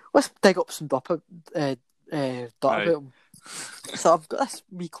 let's dig up some dirt about him. So I've got this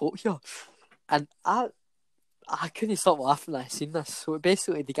wee quote here, and I couldn't stop laughing when I seen this. So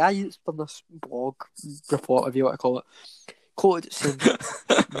basically, the guy that's done this blog report, if you want to call it, quoted it saying,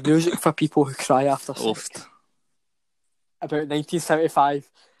 "Music for people who cry after sex." About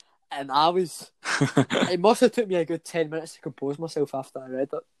 1975, and I was. It must have took me a good 10 minutes to compose myself after I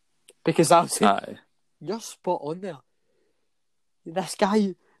read it, because I was like, "You're spot on there." This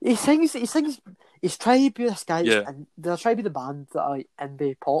guy. He sings. He's trying to be this guy, and they're trying to be the band that are like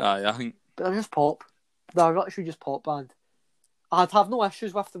indie pop. I think, but they're just pop. They're literally just pop band. I'd have no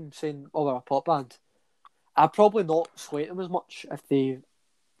issues with them saying, "Oh, they're a pop band." I'd probably not slate them as much if they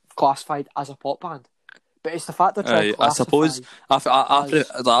classified as a pop band. But it's the fact they're trying to classify. I suppose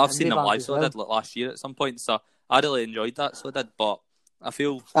I've seen them live, so I did last year at some point. So I really enjoyed that, so I did. But I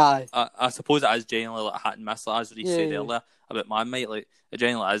feel, I suppose it is generally like hit and miss, like as Reece said earlier. about Man, mate. Like, it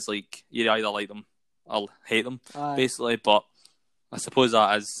generally is like you either like them or hate them, Aye. basically. But I suppose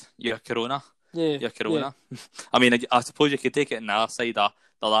that is your Corona. Yeah. Your Corona. Yeah. I mean, I suppose you could take it in the other side. They're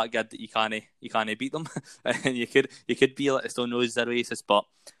that good that you can't beat them, and you could be like Stone Roses are racist, but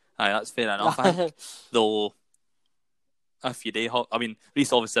that's fair enough. I think. Though, if you do, I mean,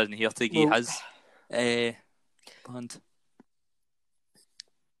 Reese obviously isn't here to give his band.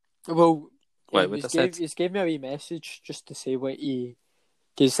 Well, he gave me a wee message just to say what he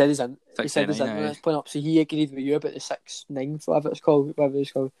said his internet's playing up. So he agreed with you about the 6ix9ine, whatever it's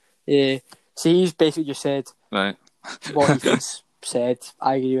called. Yeah. So he's basically just said right what he's said.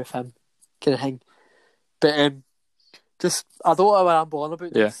 I agree with him, kind of thing. But just I don't know where I'm born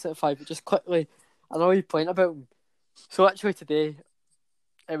about this at 5, but just quickly, I know you point about him. So actually today,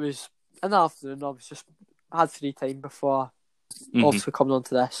 it was in the afternoon. I had free time before obviously coming on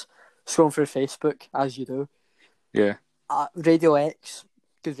to this. Scrolling through Facebook as you do. Yeah. Radio X,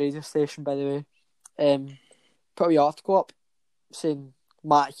 good radio station by the way. Put a wee article up saying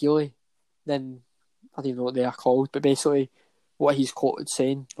Matt Healy. Then I don't even know what they are called, but basically what he's quoted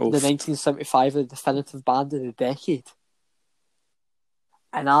saying the 1975 the definitive band of the decade.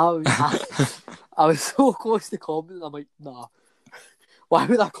 And I was so close to commenting. I'm like, nah. Why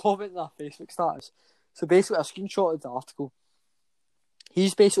would I comment on that Facebook status? So basically, I screenshotted the article.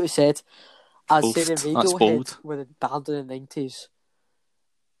 He's basically said, as saying Radiohead were the band in the 90s,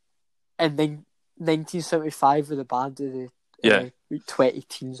 and then 1975 were the band of the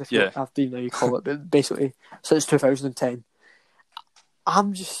 2010s, if you have to know you call it, but basically since 2010. I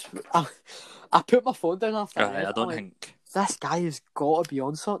put my phone down after that. I don't think this guy has got to be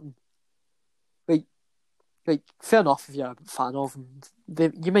on something. Like fair enough if you're a fan of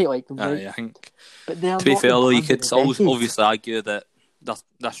them, you might like them. Right? I think. But to be fair though, you could always obviously argue that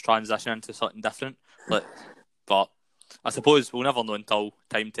this transition into something different. But I suppose we'll never know until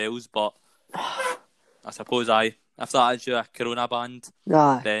time tells. But I suppose if that is your Corona band,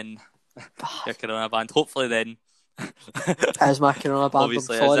 then your Corona band. Hopefully then. As my Corona band.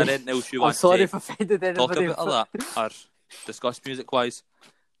 Obviously, is there anything else you want to if offended anybody talk about that or discuss music wise?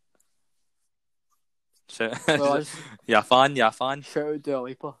 Well, you're a fan. Shout out Dua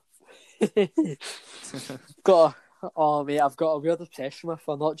Lipa. I've got a weird obsession with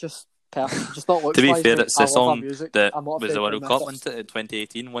her, not just not looks. To be fair, it's the song music. that was the World Cup, wasn't it, in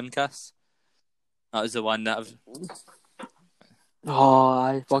 2018, One-Kiss? That was the one that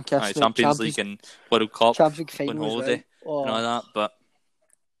One-Kiss. Champions League and World Cup. Champions League final on holiday and all that, but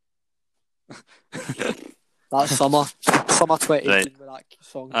that's summer 2018 right. with that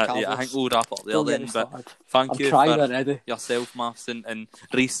song. I think we'll wrap up there then. But thank you for yourself, Maths, and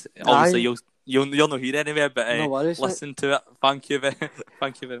Reese. Obviously, you're not here anywhere, but no worries, listen to it. Thank you very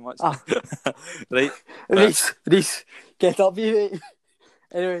much. Right, Reese, get up, you.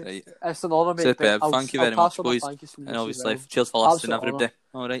 Anyway, it's an honour, mate. Superb. Thank you very much, boys. And obviously, cheers for listening, everybody.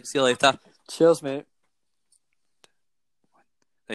 All right, see you later. Cheers, mate.